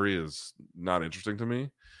Tommy Fury is not interesting to me.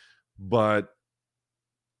 But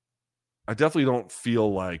I definitely don't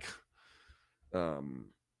feel like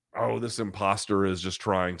this imposter is just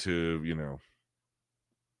trying to,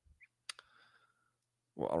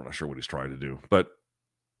 well, I'm not sure what he's trying to do, but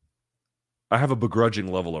I have a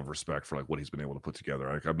begrudging level of respect for like what he's been able to put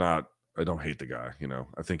together. Like I don't hate the guy,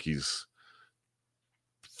 I think he's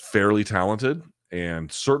fairly talented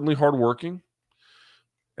and certainly hardworking,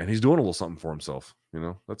 and he's doing a little something for himself.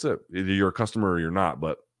 That's it. Either you're a customer or you're not,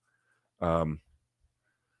 but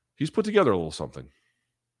he's put together a little something.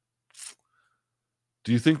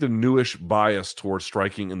 Do you think the newish bias towards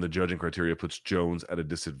striking in the judging criteria puts Jones at a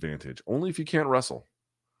disadvantage? Only if he can't wrestle.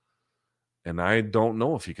 And I don't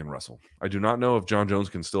know if he can wrestle. I do not know if John Jones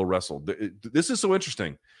can still wrestle. This is so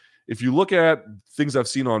interesting. If you look at things I've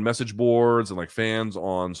seen on message boards and like fans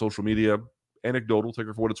on social media, anecdotal, take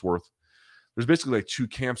it for what it's worth, there's basically like two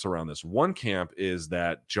camps around this. One camp is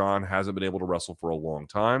that John hasn't been able to wrestle for a long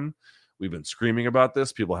time. We've been screaming about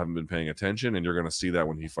this. People haven't been paying attention, and you're going to see that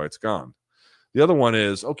when he fights Gane. The other one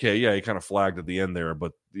is, okay, yeah, he kind of flagged at the end there,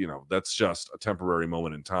 but, that's just a temporary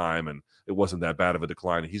moment in time, and it wasn't that bad of a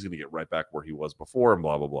decline, and he's going to get right back where he was before, and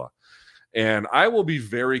blah, blah, blah. And I will be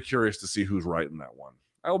very curious to see who's right in that one.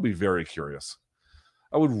 I will be very curious.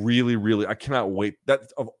 I would really, really, I cannot wait.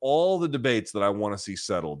 That of all the debates that I want to see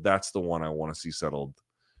settled, that's the one I want to see settled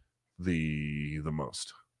the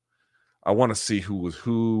most. I want to see who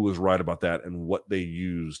was right about that and what they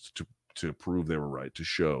used to prove they were right, to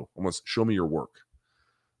show. I want to show me your work.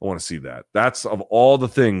 I want to see that. That's of all the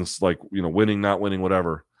things, like, winning, not winning,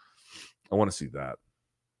 whatever. I want to see that.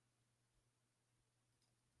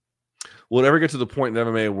 Will it ever get to the point in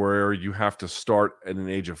MMA where you have to start at an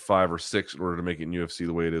age of 5 or 6 in order to make it in UFC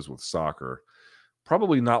the way it is with soccer?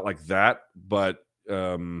 Probably not like that, but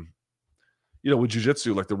with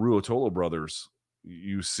jiu-jitsu, like the Ruotolo brothers,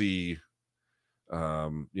 you see,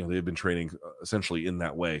 they've been training essentially in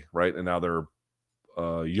that way, right? And now they're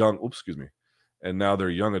and now they're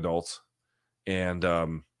young adults, and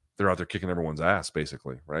they're out there kicking everyone's ass,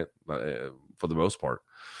 basically, right? For the most part.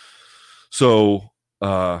 So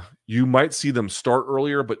you might see them start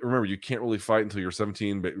earlier, but remember, you can't really fight until you're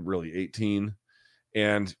 17, but really 18.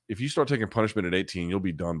 And if you start taking punishment at 18, you'll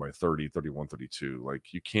be done by 30, 31, 32.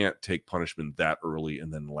 Like, you can't take punishment that early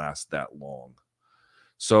and then last that long.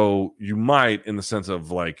 So you might, in the sense of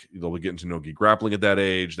like, they'll be getting to no-gi grappling at that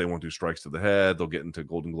age. They won't do strikes to the head. They'll get into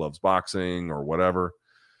Golden Gloves boxing or whatever.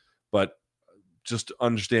 But just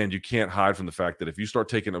understand, you can't hide from the fact that if you start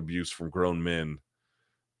taking abuse from grown men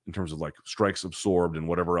in terms of like strikes absorbed and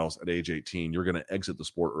whatever else at age 18, you're going to exit the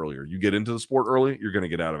sport earlier. You get into the sport early, you're going to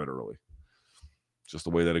get out of it early. It's just the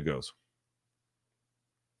way that it goes.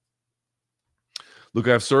 Look,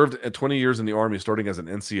 I've served at 20 years in the Army, starting as an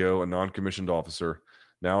NCO, a non-commissioned officer,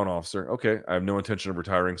 now an officer. Okay, I have no intention of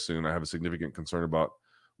retiring soon. I have a significant concern about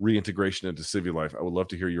reintegration into civil life. I would love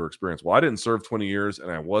to hear your experience. Well, I didn't serve 20 years,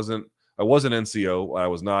 and I was an NCO. I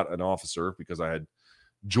was not an officer because I had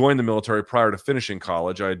joined the military prior to finishing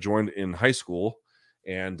college. I had joined in high school,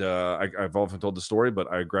 and I've often told the story,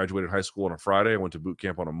 but I graduated high school on a Friday. I went to boot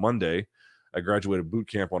camp on a Monday. I graduated boot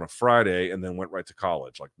camp on a Friday and then went right to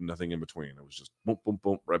college, like nothing in between. It was just boom, boom,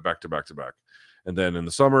 boom, right back to back to back. And then in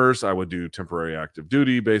the summers, I would do temporary active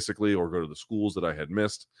duty, basically, or go to the schools that I had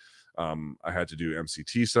missed. I had to do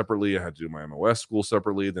MCT separately. I had to do my MOS school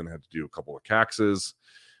separately. Then I had to do a couple of CAXs,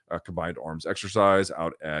 combined arms exercise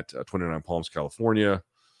out at 29 Palms, California.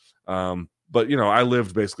 But, I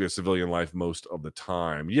lived basically a civilian life most of the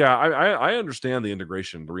time. Yeah, I understand the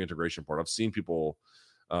reintegration part. I've seen people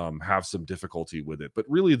have some difficulty with it. But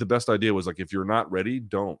really, the best idea was, like, if you're not ready,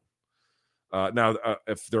 don't.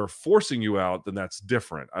 If they're forcing you out, then that's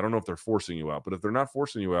different. I don't know if they're forcing you out, but if they're not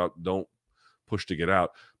forcing you out, don't push to get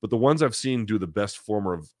out. But the ones I've seen do the best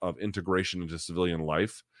form of integration into civilian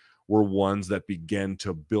life were ones that began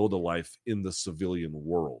to build a life in the civilian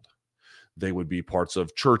world. They would be parts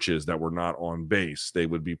of churches that were not on base. They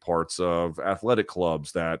would be parts of athletic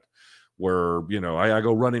clubs that were, I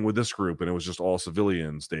go running with this group and it was just all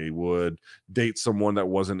civilians. They would date someone that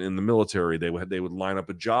wasn't in the military. They would line up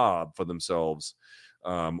a job for themselves,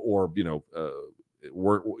 or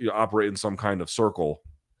operate in some kind of circle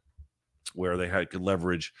where they could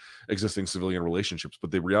leverage existing civilian relationships.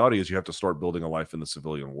 But the reality is you have to start building a life in the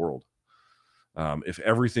civilian world. If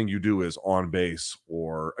everything you do is on base,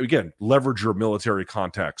 or again, leverage your military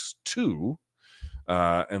contacts too,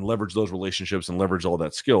 and leverage those relationships and leverage all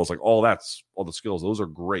that skills, like all the skills, those are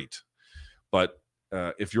great. But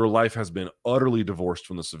if your life has been utterly divorced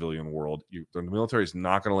from the civilian world, the military is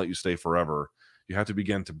not going to let you stay forever. You have to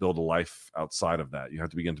begin to build a life outside of that. You have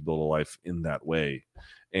to begin to build a life in that way.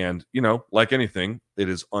 And, like anything, it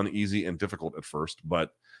is uneasy and difficult at first,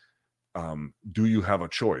 but do you have a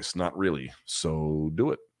choice? Not really. So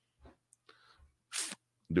do it.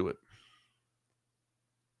 Do it.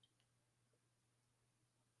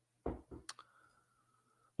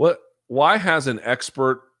 Why has an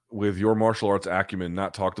expert with your martial arts acumen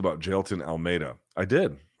not talked about Jailton Almeida? I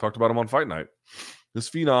did. Talked about him on Fight Night. This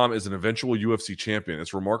phenom is an eventual UFC champion.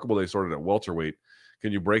 It's remarkable they started at welterweight.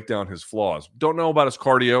 Can you break down his flaws? Don't know about his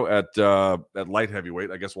cardio at light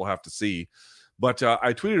heavyweight. I guess we'll have to see. But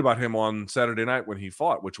I tweeted about him on Saturday night when he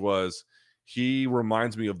fought, which was, he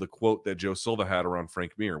reminds me of the quote that Joe Silva had around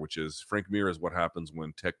Frank Mir, which is, Frank Mir is what happens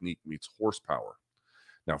when technique meets horsepower.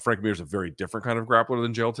 Now, Frank Mir is a very different kind of grappler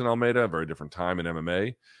than Jailton Almeida, a very different time in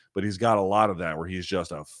MMA, but he's got a lot of that where he's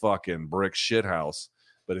just a fucking brick shithouse,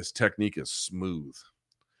 but his technique is smooth,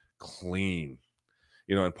 clean.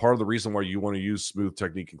 And part of the reason why you want to use smooth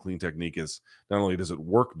technique and clean technique is not only does it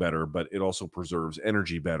work better, but it also preserves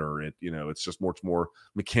energy better. It's just much more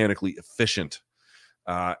mechanically efficient.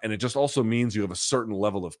 And it just also means you have a certain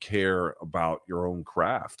level of care about your own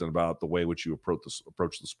craft and about the way which you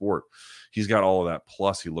approach the sport. He's got all of that.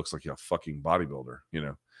 Plus, he looks like a fucking bodybuilder.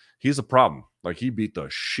 He's a problem. Like, he beat the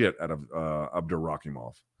shit out of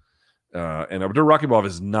Abdurakhimov. And Abdurakhimov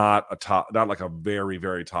is not like a very,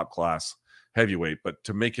 very top class heavyweight, but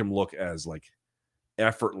to make him look as like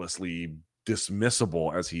effortlessly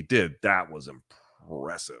dismissible as he did, that was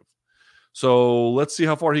impressive. So let's see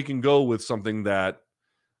how far he can go with something that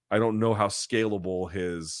I don't know how scalable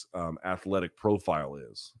his athletic profile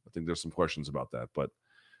is. I think there's some questions about that, but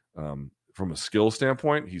from a skill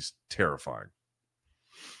standpoint, he's terrifying.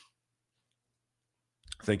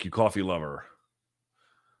 Thank you, Coffee Lover.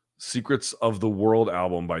 Secrets of the World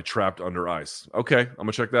album by Trapped Under Ice. Okay, I'm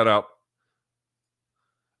gonna check that out.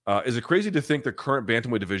 Is it crazy to think the current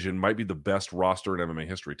bantamweight division might be the best roster in MMA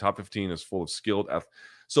history? Top 15 is full of skilled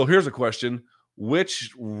So here's a question: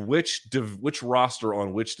 which roster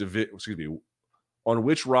on which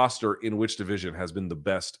roster in which division has been the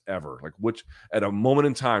best ever? Like, which, at a moment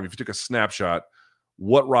in time, if you took a snapshot,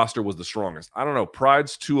 what roster was the strongest? I don't know.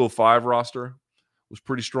 Pride's 205 roster was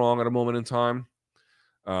pretty strong at a moment in time.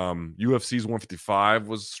 UFC's 155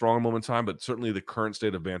 was strong at a moment in time, but certainly the current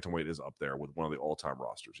state of bantamweight is up there with one of the all-time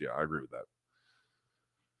rosters. Yeah, I agree with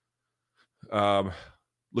that.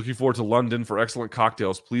 Looking forward to London for excellent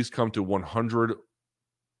cocktails. Please come to 100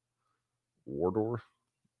 Wardour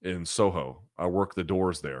in Soho. I work the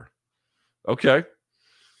doors there. Okay.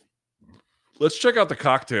 Let's check out the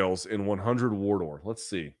cocktails in 100 Wardour. Let's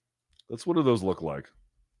see. What do those look like?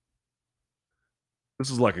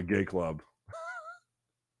 This is like a gay club.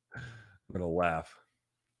 I'm going to laugh.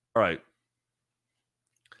 All right.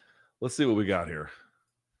 Let's see what we got here.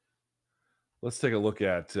 Let's take a look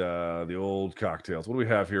at the old cocktails. What do we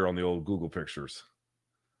have here on the old Google pictures?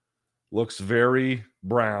 Looks very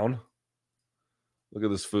brown. Look at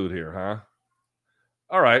this food here, huh?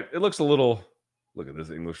 All right. It looks a little... Look at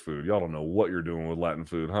this English food. Y'all don't know what you're doing with Latin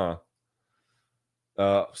food, huh?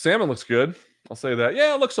 Salmon looks good. I'll say that.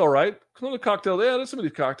 Yeah, it looks all right. Some of the cocktails. Yeah, there's some of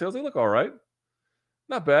these cocktails. They look all right.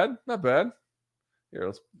 Not bad. Not bad. Here,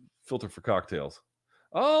 let's filter for cocktails.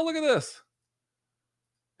 Oh, look at this.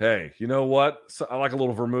 Hey, you know what? So I like a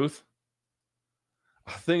little vermouth.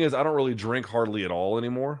 The thing is, I don't really drink hardly at all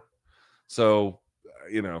anymore. So,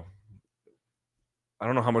 I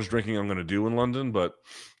don't know how much drinking I'm going to do in London, but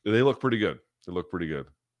they look pretty good. They look pretty good.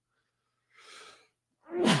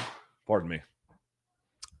 Pardon me.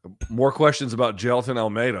 More questions about Jailton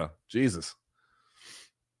Almeida. Jesus.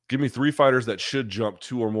 Give me 3 fighters that should jump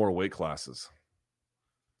 2 or more weight classes.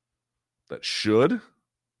 That should?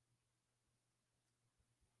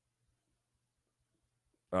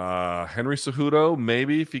 Henry Cejudo,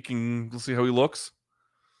 maybe, if he can. We'll see how he looks.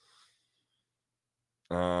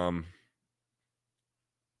 It's going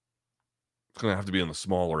to have to be on the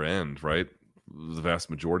smaller end, right? The vast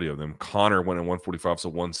majority of them. Conor went at 145, so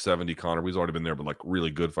 170. Conor, he's already been there, but like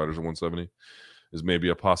really good fighters at 170 is maybe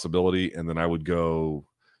a possibility. And then I would go,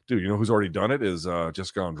 dude, you know who's already done it is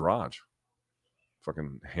Jessica Andrade.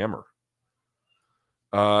 Fucking hammer.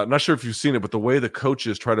 Not sure if you've seen it, but the way the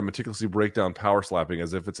coaches try to meticulously break down power slapping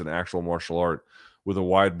as if it's an actual martial art with a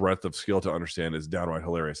wide breadth of skill to understand is downright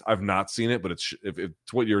hilarious. I've not seen it, but it's if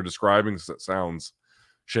what you're describing sounds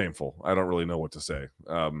shameful. I don't really know what to say.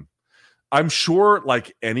 I'm sure,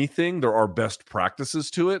 like anything, there are best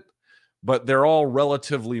practices to it, but they're all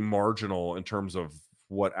relatively marginal in terms of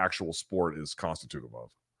what actual sport is constitutive of.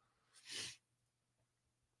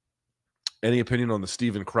 Any opinion on the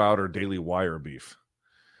Steven Crowder Daily Wire beef?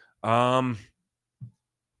 How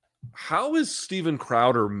is Steven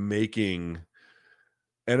Crowder making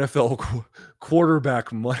NFL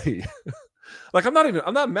quarterback money? Like, I'm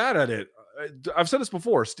not mad at it. I've said this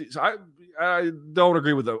before. I don't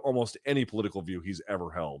agree with almost any political view he's ever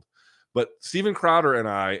held. But Steven Crowder and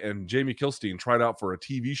I and Jamie Kilstein tried out for a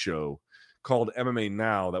TV show called MMA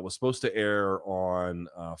Now that was supposed to air on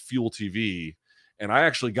Fuel TV. And I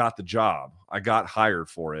actually got the job. I got hired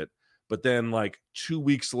for it. But then like 2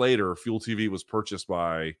 weeks later, Fuel TV was purchased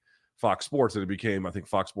by Fox Sports and it became, I think,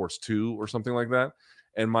 Fox Sports 2 or something like that.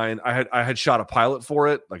 And I had shot a pilot for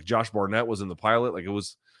it. Like Josh Barnett was in the pilot. Like it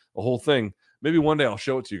was a whole thing. Maybe one day I'll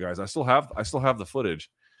show it to you guys. I still have the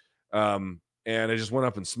footage. And it just went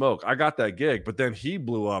up in smoke. I got that gig, but then he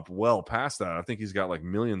blew up well past that. I think he's got like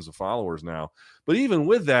millions of followers now. But even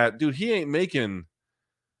with that, dude, he ain't making,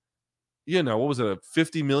 what was it,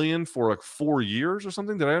 50 million for like 4 years or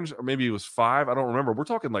something? Did I understand? Or maybe it was 5. I don't remember. We're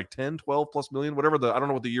talking like 10, 12 plus million, whatever I don't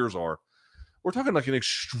know what the years are. We're talking like an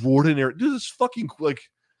extraordinary, dude, this fucking like,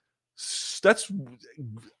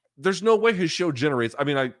 there's no way his show generates. I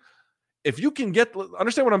mean, if you can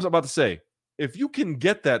understand what I'm about to say. If you can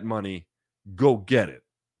get that money, go get it.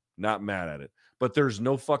 Not mad at it. But there's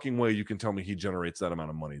no fucking way you can tell me he generates that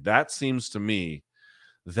amount of money. That seems to me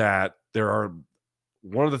that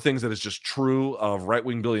one of the things that is just true of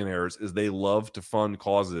right-wing billionaires is they love to fund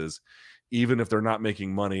causes, even if they're not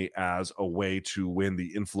making money, as a way to win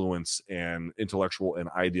the influence and intellectual and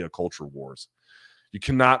idea culture wars. You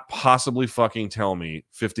cannot possibly fucking tell me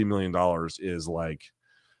 $50 million is like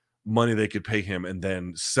money they could pay him and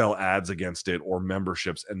then sell ads against it or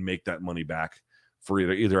memberships and make that money back for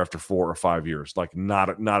either after 4 or 5 years. Like not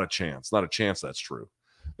a chance. Not a chance that's true.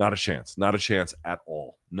 Not a chance. Not a chance at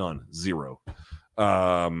all. None. Zero.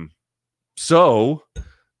 So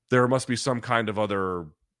there must be some kind of other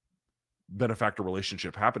benefactor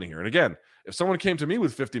relationship happening here. And again, if someone came to me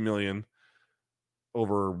with 50 million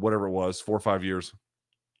over whatever it was, 4 or 5 years,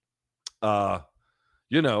 and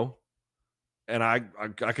I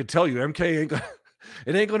could tell you, MK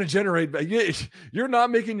it ain't going to generate. You're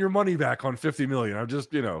not making your money back on 50 million. I'm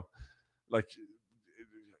just,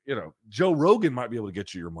 Joe Rogan might be able to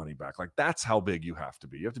get you your money back. Like that's how big you have to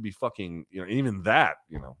be. You have to be fucking, even that,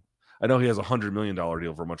 I know he has $100 million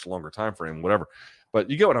deal for a much longer time frame, whatever. But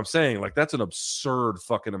you get what I'm saying? Like that's an absurd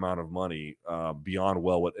fucking amount of money beyond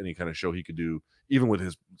what any kind of show he could do, even with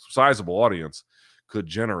his sizable audience, could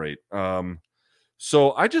generate.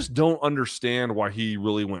 So I just don't understand why he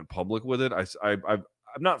really went public with it. I've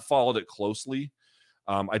not followed it closely.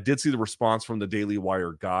 I did see the response from the Daily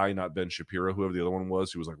Wire guy, not Ben Shapiro, whoever the other one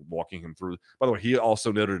was, who was like walking him through. By the way, he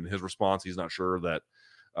also noted in his response he's not sure that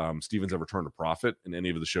Steven's ever turned a profit in any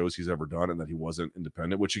of the shows he's ever done, and that he wasn't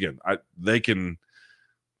independent. Which again, they can.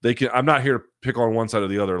 I'm not here to pick on one side or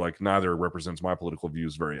the other. Like neither represents my political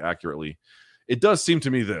views very accurately. It does seem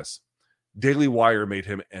to me this: Daily Wire made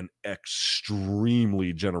him an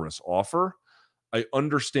extremely generous offer. I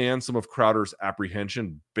understand some of Crowder's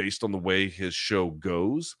apprehension based on the way his show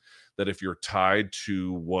goes, that if you're tied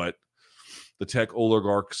to what the tech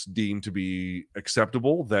oligarchs deem to be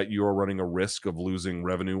acceptable, that you're running a risk of losing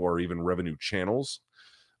revenue or even revenue channels,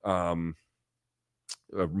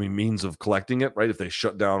 means of collecting it, right? If they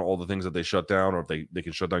shut down all the things that they shut down, or if they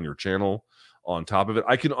can shut down your channel on top of it.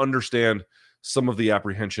 I can understand some of the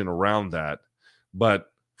apprehension around that.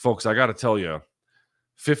 But folks, I got to tell you,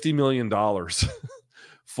 $50 million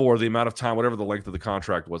for the amount of time, whatever the length of the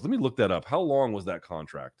contract was. Let me look that up. How long was that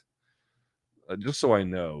contract? Just so I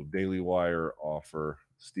know, Daily Wire offer,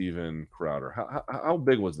 Steven Crowder. How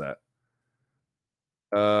big was that?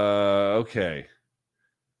 Okay.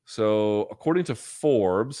 So according to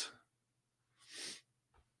Forbes,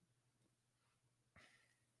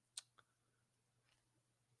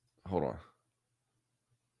 hold on.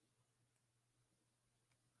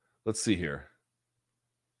 Let's see here.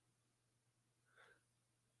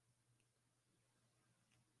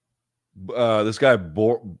 This guy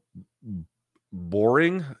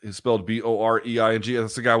Boring is spelled Boreing.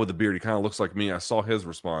 That's the guy with the beard. He kind of looks like me. I saw his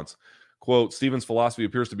response. Quote, Steven's philosophy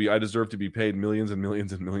appears to be, I deserve to be paid millions and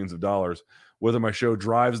millions and millions of dollars, whether my show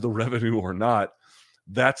drives the revenue or not.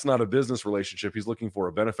 That's not a business relationship. He's looking for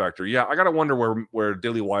a benefactor. Yeah, I got to wonder where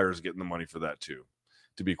Daily Wire is getting the money for that too,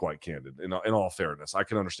 to be quite candid. In all fairness, I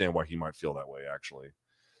can understand why he might feel that way, actually.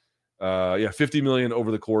 Yeah, $50 million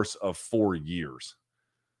over the course of 4 years.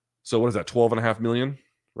 So what is that, 12.5 million,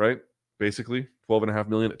 right? Basically 12.5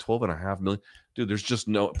 million at 12.5 million. Dude, there's just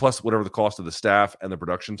no, plus whatever the cost of the staff and the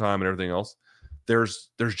production time and everything else,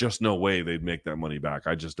 there's just no way they'd make that money back.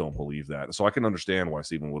 I just don't believe that. So I can understand why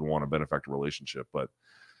Steven would want a benefactor relationship. But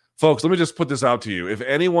folks, let me just put this out to you. If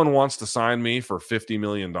anyone wants to sign me for $50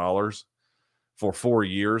 million for 4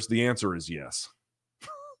 years, the answer is yes.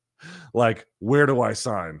 Like, where do I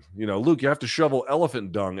sign? Luke, you have to shovel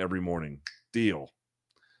elephant dung every morning. Deal.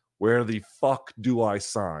 Where the fuck do I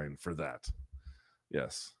sign for that?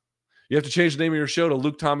 Yes. You have to change the name of your show to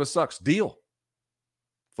Luke Thomas Sucks. Deal.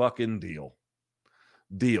 Fucking deal.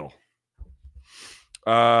 Deal.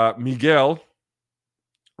 Miguel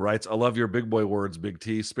writes, I love your big boy words, Big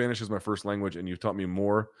T. Spanish is my first language, and you've taught me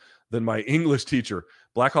more than my English teacher.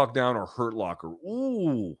 Black Hawk Down or Hurt Locker?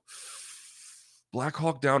 Ooh. Black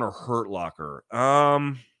Hawk Down or Hurt Locker?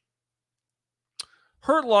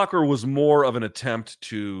 Hurt Locker was more of an attempt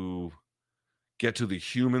to get to the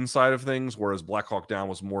human side of things, whereas Black Hawk Down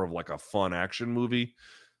was more of like a fun action movie.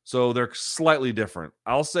 So they're slightly different.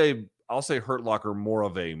 I'll say Hurt Locker more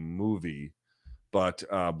of a movie, but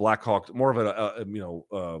Black Hawk more of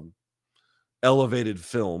a elevated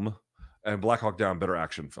film, and Black Hawk Down better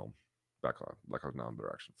action film. Black Hawk Down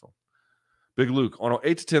better action film. Big Luke, on an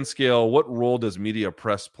 8 to 10 scale, what role does media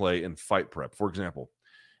press play in fight prep? For example,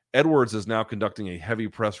 Edwards is now conducting a heavy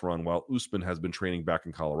press run while Usman has been training back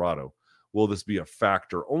in Colorado. Will this be a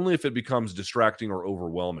factor? Only if it becomes distracting or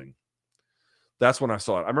overwhelming. That's when I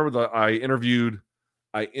saw it. I remember that I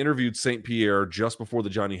interviewed St. Pierre just before the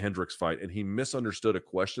Johnny Hendricks fight, and he misunderstood a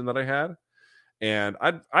question that I had. And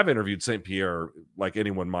I've interviewed St. Pierre like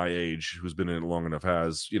anyone my age who's been in it long enough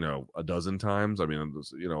has, a dozen times. I mean,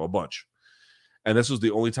 a bunch. And this was the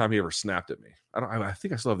only time he ever snapped at me. I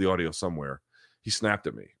think I still have the audio somewhere. He snapped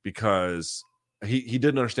at me because he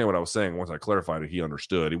didn't understand what I was saying. Once I clarified it, he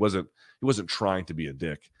understood. He wasn't trying to be a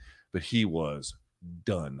dick, but he was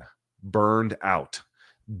done, burned out,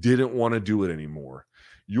 didn't want to do it anymore.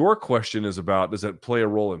 Your question is about, does that play a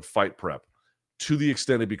role in fight prep? To the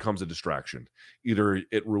extent it becomes a distraction. Either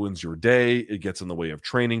it ruins your day, it gets in the way of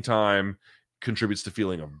training time, contributes to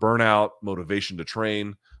feeling of burnout, motivation to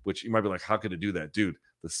train, which you might be like, how could it do that? Dude,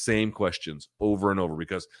 the same questions over and over,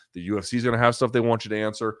 because the UFC is going to have stuff they want you to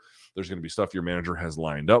answer. There's going to be stuff your manager has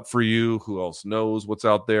lined up for you. Who else knows what's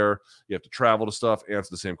out there? You have to travel to stuff,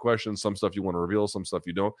 answer the same questions. Some stuff you want to reveal, some stuff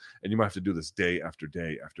you don't. And you might have to do this day after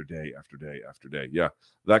day after day after day after day. Yeah,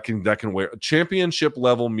 that can wear championship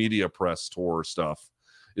level media press tour stuff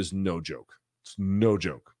is no joke. It's no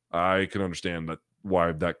joke. I can understand that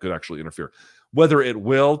why that could actually interfere. Whether it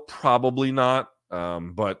will, probably not,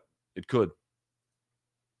 but it could.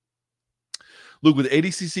 Luke, with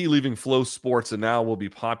ADCC leaving Flow Sports and now will be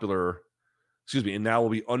under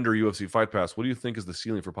UFC Fight Pass, what do you think is the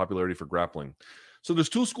ceiling for popularity for grappling? So there's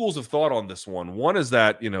two schools of thought on this one. One is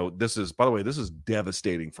that, this is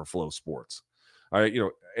devastating for Flow Sports.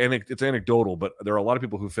 It's anecdotal, but there are a lot of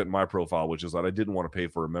people who fit my profile, which is that I didn't want to pay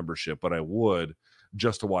for a membership, but I would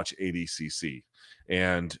just to watch ADCC.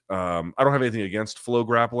 And I don't have anything against Flow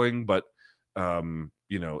Grappling, but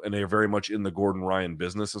and they are very much in the Gordon Ryan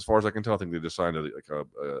business, as far as I can tell. I think they just signed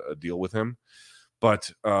a deal with him.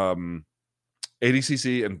 But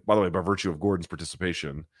ADCC, and by the way, by virtue of Gordon's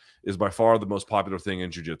participation, is by far the most popular thing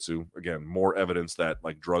in jiu-jitsu. Again, more evidence that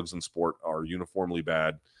like drugs in sport are uniformly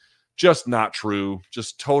bad. Just not true.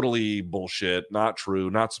 Just totally bullshit. Not true.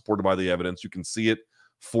 Not supported by the evidence. You can see it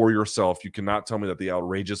for yourself. You cannot tell me that the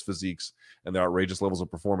outrageous physiques and the outrageous levels of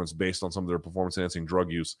performance based on some of their performance-enhancing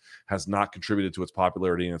drug use has not contributed to its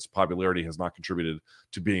popularity, and its popularity has not contributed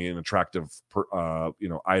to being an attractive,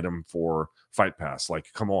 item for Fight Pass.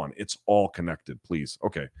 Like, come on, it's all connected, please.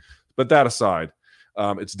 Okay, but that aside,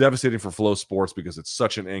 it's devastating for Flow Sports because it's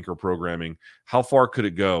such an anchor programming. How far could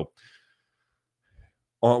it go?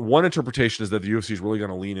 One interpretation is that the UFC is really going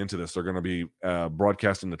to lean into this. They're going to be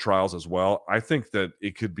broadcasting the trials as well. I think that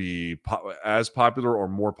it could be as popular or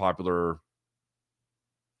more popular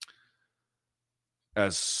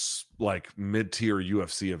as like mid-tier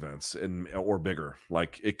UFC events or bigger.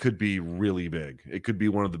 Like it could be really big. It could be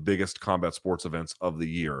one of the biggest combat sports events of the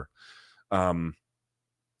year. Well,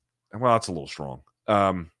 that's a little strong.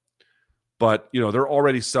 But they're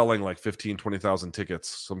already selling like 20,000 tickets,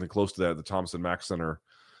 something close to that at the Thomas and Mack Center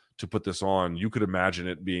to put this on. You could imagine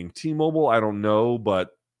it being T-Mobile. I don't know,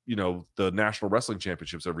 but the National Wrestling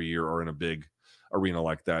Championships every year are in a big arena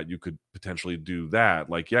like that. You could potentially do that.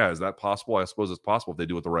 Like, yeah, is that possible? I suppose it's possible if they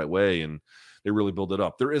do it the right way and they really build it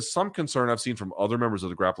up. There is some concern I've seen from other members of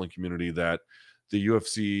the grappling community that the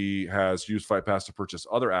UFC has used Fight Pass to purchase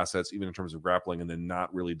other assets, even in terms of grappling, and then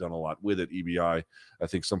not really done a lot with it. EBI, I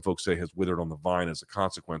think some folks say, has withered on the vine as a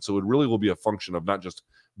consequence. So it really will be a function of not just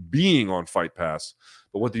being on Fight Pass,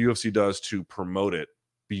 but what the UFC does to promote it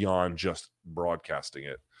beyond just broadcasting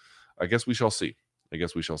it. I guess we shall see.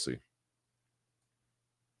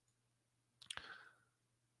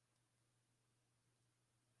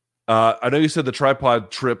 I know you said the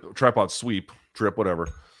tripod sweep, whatever,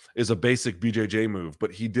 is a basic BJJ move,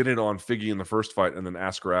 but he did it on Figgy in the first fight and then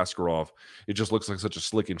Askarov. It just looks like such a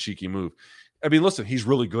slick and cheeky move. I mean, listen, he's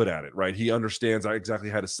really good at it, right? He understands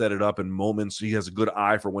exactly how to set it up in moments. He has a good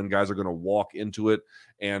eye for when guys are going to walk into it,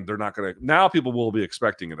 and they're not going to. Now people will be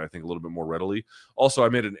expecting it, I think, a little bit more readily. Also, I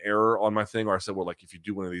made an error on my thing where I said, well, like if you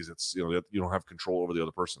do one of these, it's you don't have control over the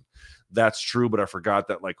other person. That's true, but I forgot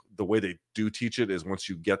that like the way they do teach it is once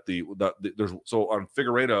you get there's so on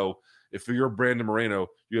Figueiredo, if you're Brandon Moreno,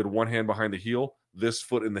 you had one hand behind the heel, this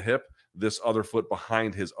foot in the hip, this other foot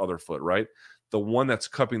behind his other foot, right? The one that's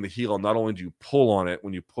cupping the heel, not only do you pull on it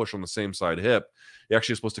when you push on the same side hip, you're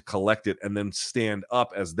actually supposed to collect it and then stand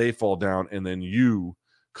up as they fall down, and then you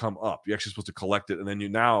come up. You're actually supposed to collect it, and then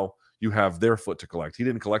you have their foot to collect. He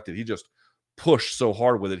didn't collect it. He just pushed so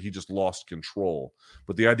hard with it, he just lost control.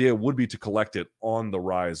 But the idea would be to collect it on the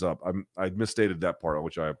rise up. I misstated that part,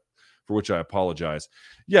 for which I apologize.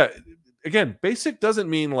 Yeah, again, basic doesn't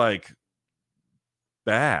mean like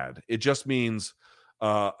bad. It just means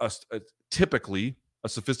typically a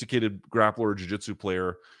sophisticated grappler or jiu-jitsu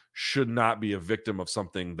player should not be a victim of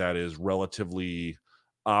something that is relatively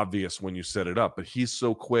obvious when you set it up. But he's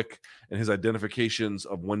so quick, and his identifications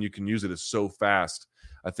of when you can use it is so fast,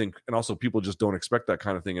 I think. And also people just don't expect that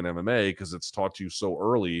kind of thing in MMA because it's taught to you so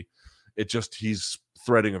early. He's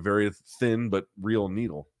threading a very thin but real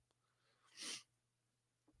needle.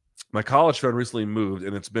 My college friend recently moved,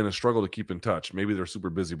 and it's been a struggle to keep in touch. Maybe they're super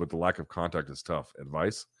busy, but the lack of contact is tough.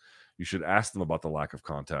 Advice? You should ask them about the lack of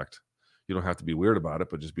contact. You don't have to be weird about it,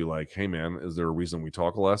 but just be like, hey, man, is there a reason we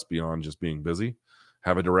talk less beyond just being busy?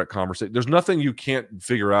 Have a direct conversation. There's nothing you can't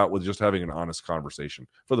figure out with just having an honest conversation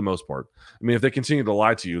for the most part. I mean, if they continue to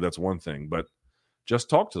lie to you, that's one thing, but just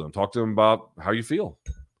talk to them. Talk to them about how you feel.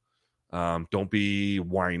 Don't be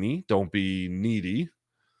whiny. Don't be needy,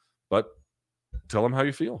 but tell them how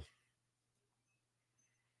you feel.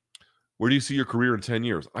 Where do you see your career in 10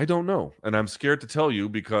 years? I don't know. And I'm scared to tell you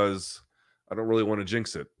because I don't really want to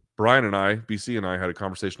jinx it. Brian and I, BC and I, had a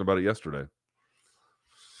conversation about it yesterday.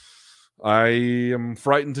 I am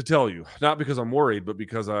frightened to tell you, not because I'm worried, but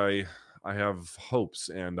because I have hopes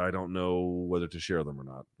and I don't know whether to share them or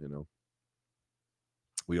not.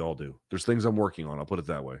 We all do. There's things I'm working on. I'll put it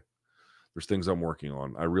that way. There's things I'm working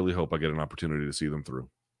on. I really hope I get an opportunity to see them through.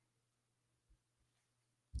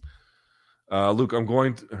 Luke,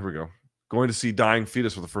 here we go. Going to see Dying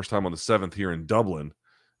Fetus for the first time on the 7th here in Dublin.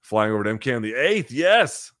 Flying over to MK on the 8th.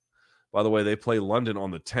 Yes. By the way, they play London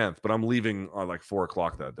on the 10th, but I'm leaving on like 4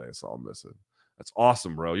 o'clock that day, so I'll miss it. That's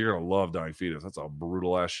awesome, bro. You're going to love Dying Fetus. That's a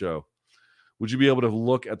brutal-ass show. Would you be able to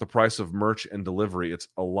look at the price of merch and delivery? It's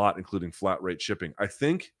a lot, including flat rate shipping. I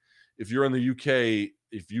think if you're in the UK,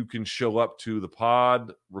 if you can show up to the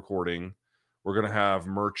pod recording, we're going to have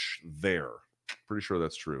merch there. Pretty sure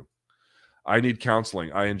that's true. I need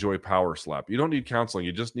counseling. I enjoy power slap. You don't need counseling.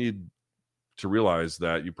 You just need to realize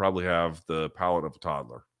that you probably have the palate of a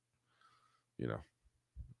toddler.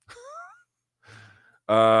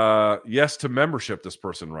 Yes to membership, this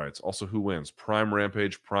person writes. Also, who wins? Prime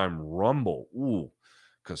Rampage, Prime Rumble. Ooh,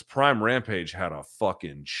 because Prime Rampage had a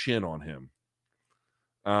fucking chin on him.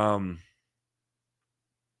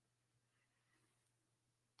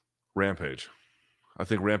 Rampage. I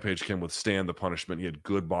think Rampage can withstand the punishment. He had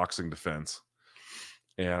good boxing defense,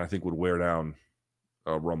 and I think would wear down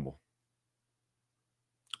Rumble.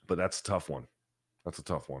 But that's a tough one.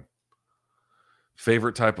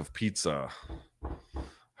 Favorite type of pizza?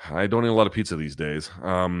 I don't eat a lot of pizza these days.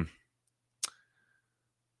 Are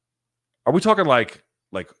we talking like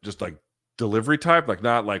just like delivery type? Like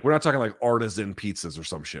not like, we're not talking like artisan pizzas or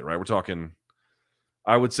some shit, right? We're talking,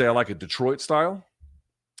 I would say I like a Detroit style.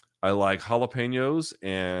 I like jalapenos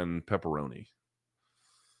and pepperoni.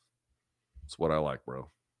 That's what I like, bro.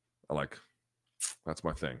 That's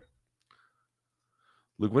my thing.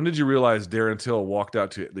 Luke, when did you realize Darren Till walked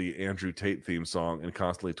out to the Andrew Tate theme song and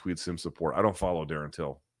constantly tweets him support? I don't follow Darren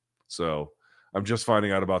Till, so I'm just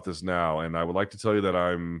finding out about this now, and I would like to tell you that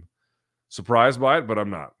I'm surprised by it, but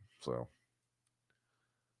I'm not. So,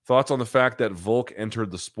 thoughts on the fact that Volk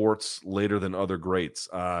entered the sports later than other greats?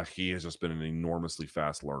 He has just been an enormously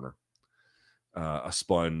fast learner, a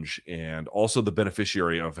sponge, and also the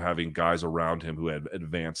beneficiary of having guys around him who had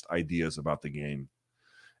advanced ideas about the game.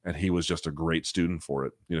 And he was just a great student for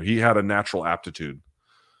it. You know, he had a natural aptitude,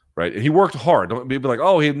 right? And he worked hard. Don't be like,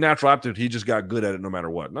 oh, he had natural aptitude. He just got good at it no matter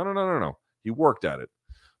what. No. He worked at it,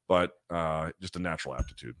 but just a natural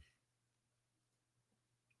aptitude.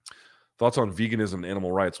 Thoughts on veganism and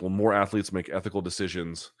animal rights? Will more athletes make ethical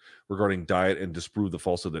decisions regarding diet and disprove the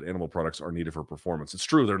falsehood that animal products are needed for performance? It's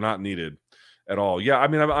true. They're not needed at all. Yeah, I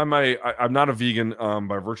mean, I'm not a vegan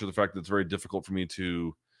by virtue of the fact that it's very difficult for me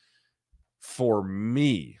to... For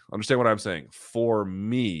me, understand what I'm saying. For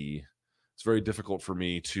me, it's very difficult for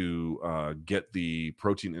me to get the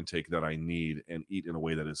protein intake that I need and eat in a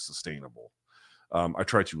way that is sustainable. I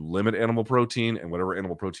try to limit animal protein, and whatever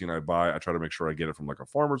animal protein I buy, I try to make sure I get it from like a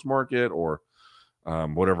farmer's market or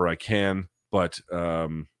whatever I can. But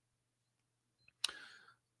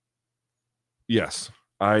yes,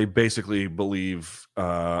 I basically believe,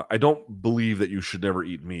 I don't believe that you should never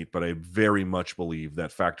eat meat, but I very much believe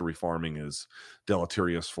that factory farming is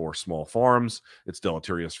deleterious for small farms. It's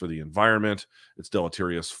deleterious for the environment. It's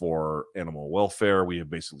deleterious for animal welfare. We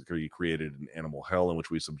have basically created an animal hell in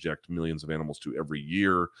which we subject millions of animals to every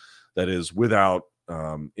year that is without,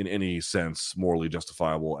 in any sense, morally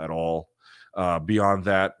justifiable at all. Beyond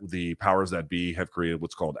that, the powers that be have created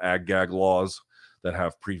what's called ag-gag laws that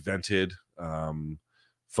have prevented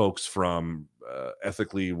folks from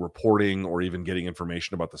ethically reporting or even getting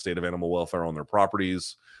information about the state of animal welfare on their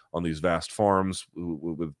properties on these vast farms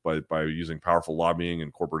by using powerful lobbying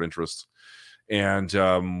and corporate interests. And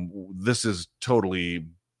this is totally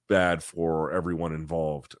bad for everyone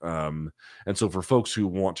involved. And so for folks who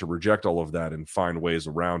want to reject all of that and find ways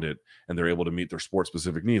around it, and they're able to meet their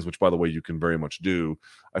sport-specific needs, which, by the way, you can very much do,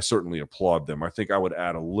 I certainly applaud them. I think I would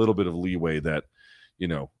add a little bit of leeway that, you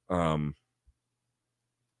know,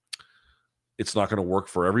 it's not going to work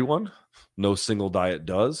for everyone. No single diet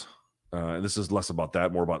does. And this is less about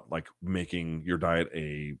that, more about like making your diet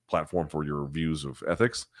a platform for your views of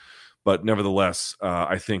ethics. But nevertheless,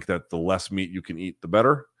 I think that the less meat you can eat, the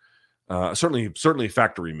better. Certainly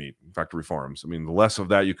factory meat, factory farms. I mean, the less of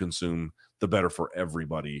that you consume, the better for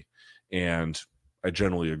everybody. And I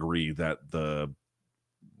generally agree that the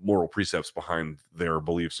moral precepts behind their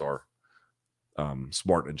beliefs are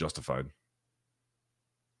smart and justified.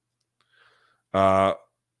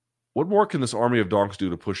 What more can this army of donks do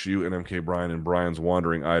to push you and MK Bryan and Brian's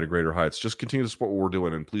wandering eye to greater heights? Just continue to support what we're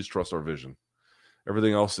doing, and please trust our vision.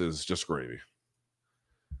 Everything else is just gravy.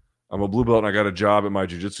 I'm a blue belt, and I got a job at my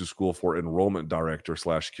jiu-jitsu school for enrollment director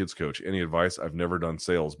 / kids coach. Any advice? I've never done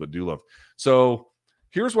sales, but do love. So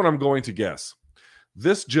here's what I'm going to guess.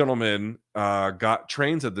 This gentleman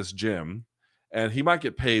trains at this gym, and he might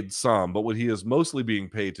get paid some, but what he is mostly being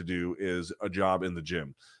paid to do is a job in the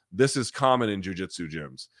gym. This is common in jiu-jitsu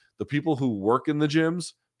gyms. The people who work in the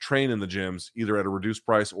gyms train in the gyms either at a reduced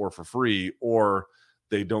price or for free, or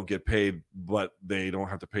they don't get paid, but they don't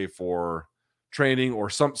have to pay for training or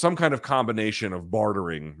some kind of combination of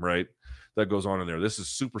bartering, right? That goes on in there. This is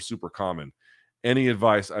super, super common. Any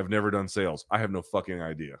advice? I've never done sales. I have no fucking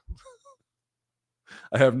idea.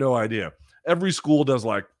 I have no idea. Every school does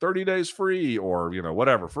like 30 days free or, you know,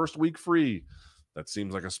 whatever, first week free. That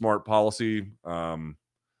seems like a smart policy.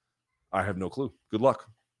 I have no clue. Good luck.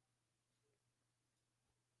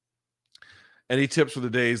 Any tips for the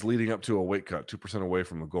days leading up to a weight cut? 2% away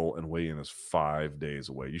from the goal and weigh-in is 5 days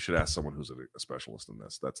away. You should ask someone who's a specialist in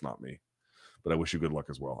this. That's not me. But I wish you good luck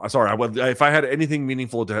as well. I'm sorry. If I had anything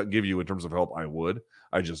meaningful to give you in terms of help, I would.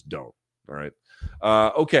 I just don't. All right.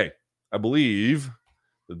 Okay. I believe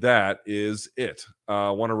that is it.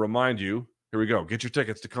 I want to remind you, here we go. Get your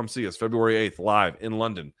tickets to come see us February 8th live in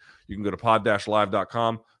London. You can go to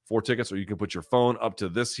pod-live.com for tickets, or you can put your phone up to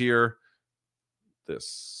this here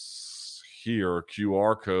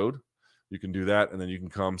QR code. You can do that, and then you can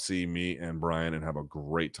come see me and Brian and have a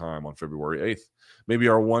great time on February 8th. Maybe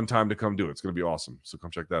our one time to come do it. It's going to be awesome. So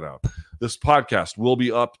come check that out. This podcast will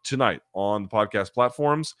be up tonight on the podcast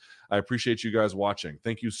platforms. I appreciate you guys watching.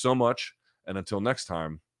 Thank you so much. And until next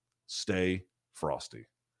time, stay frosty,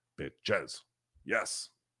 bitches. Yes.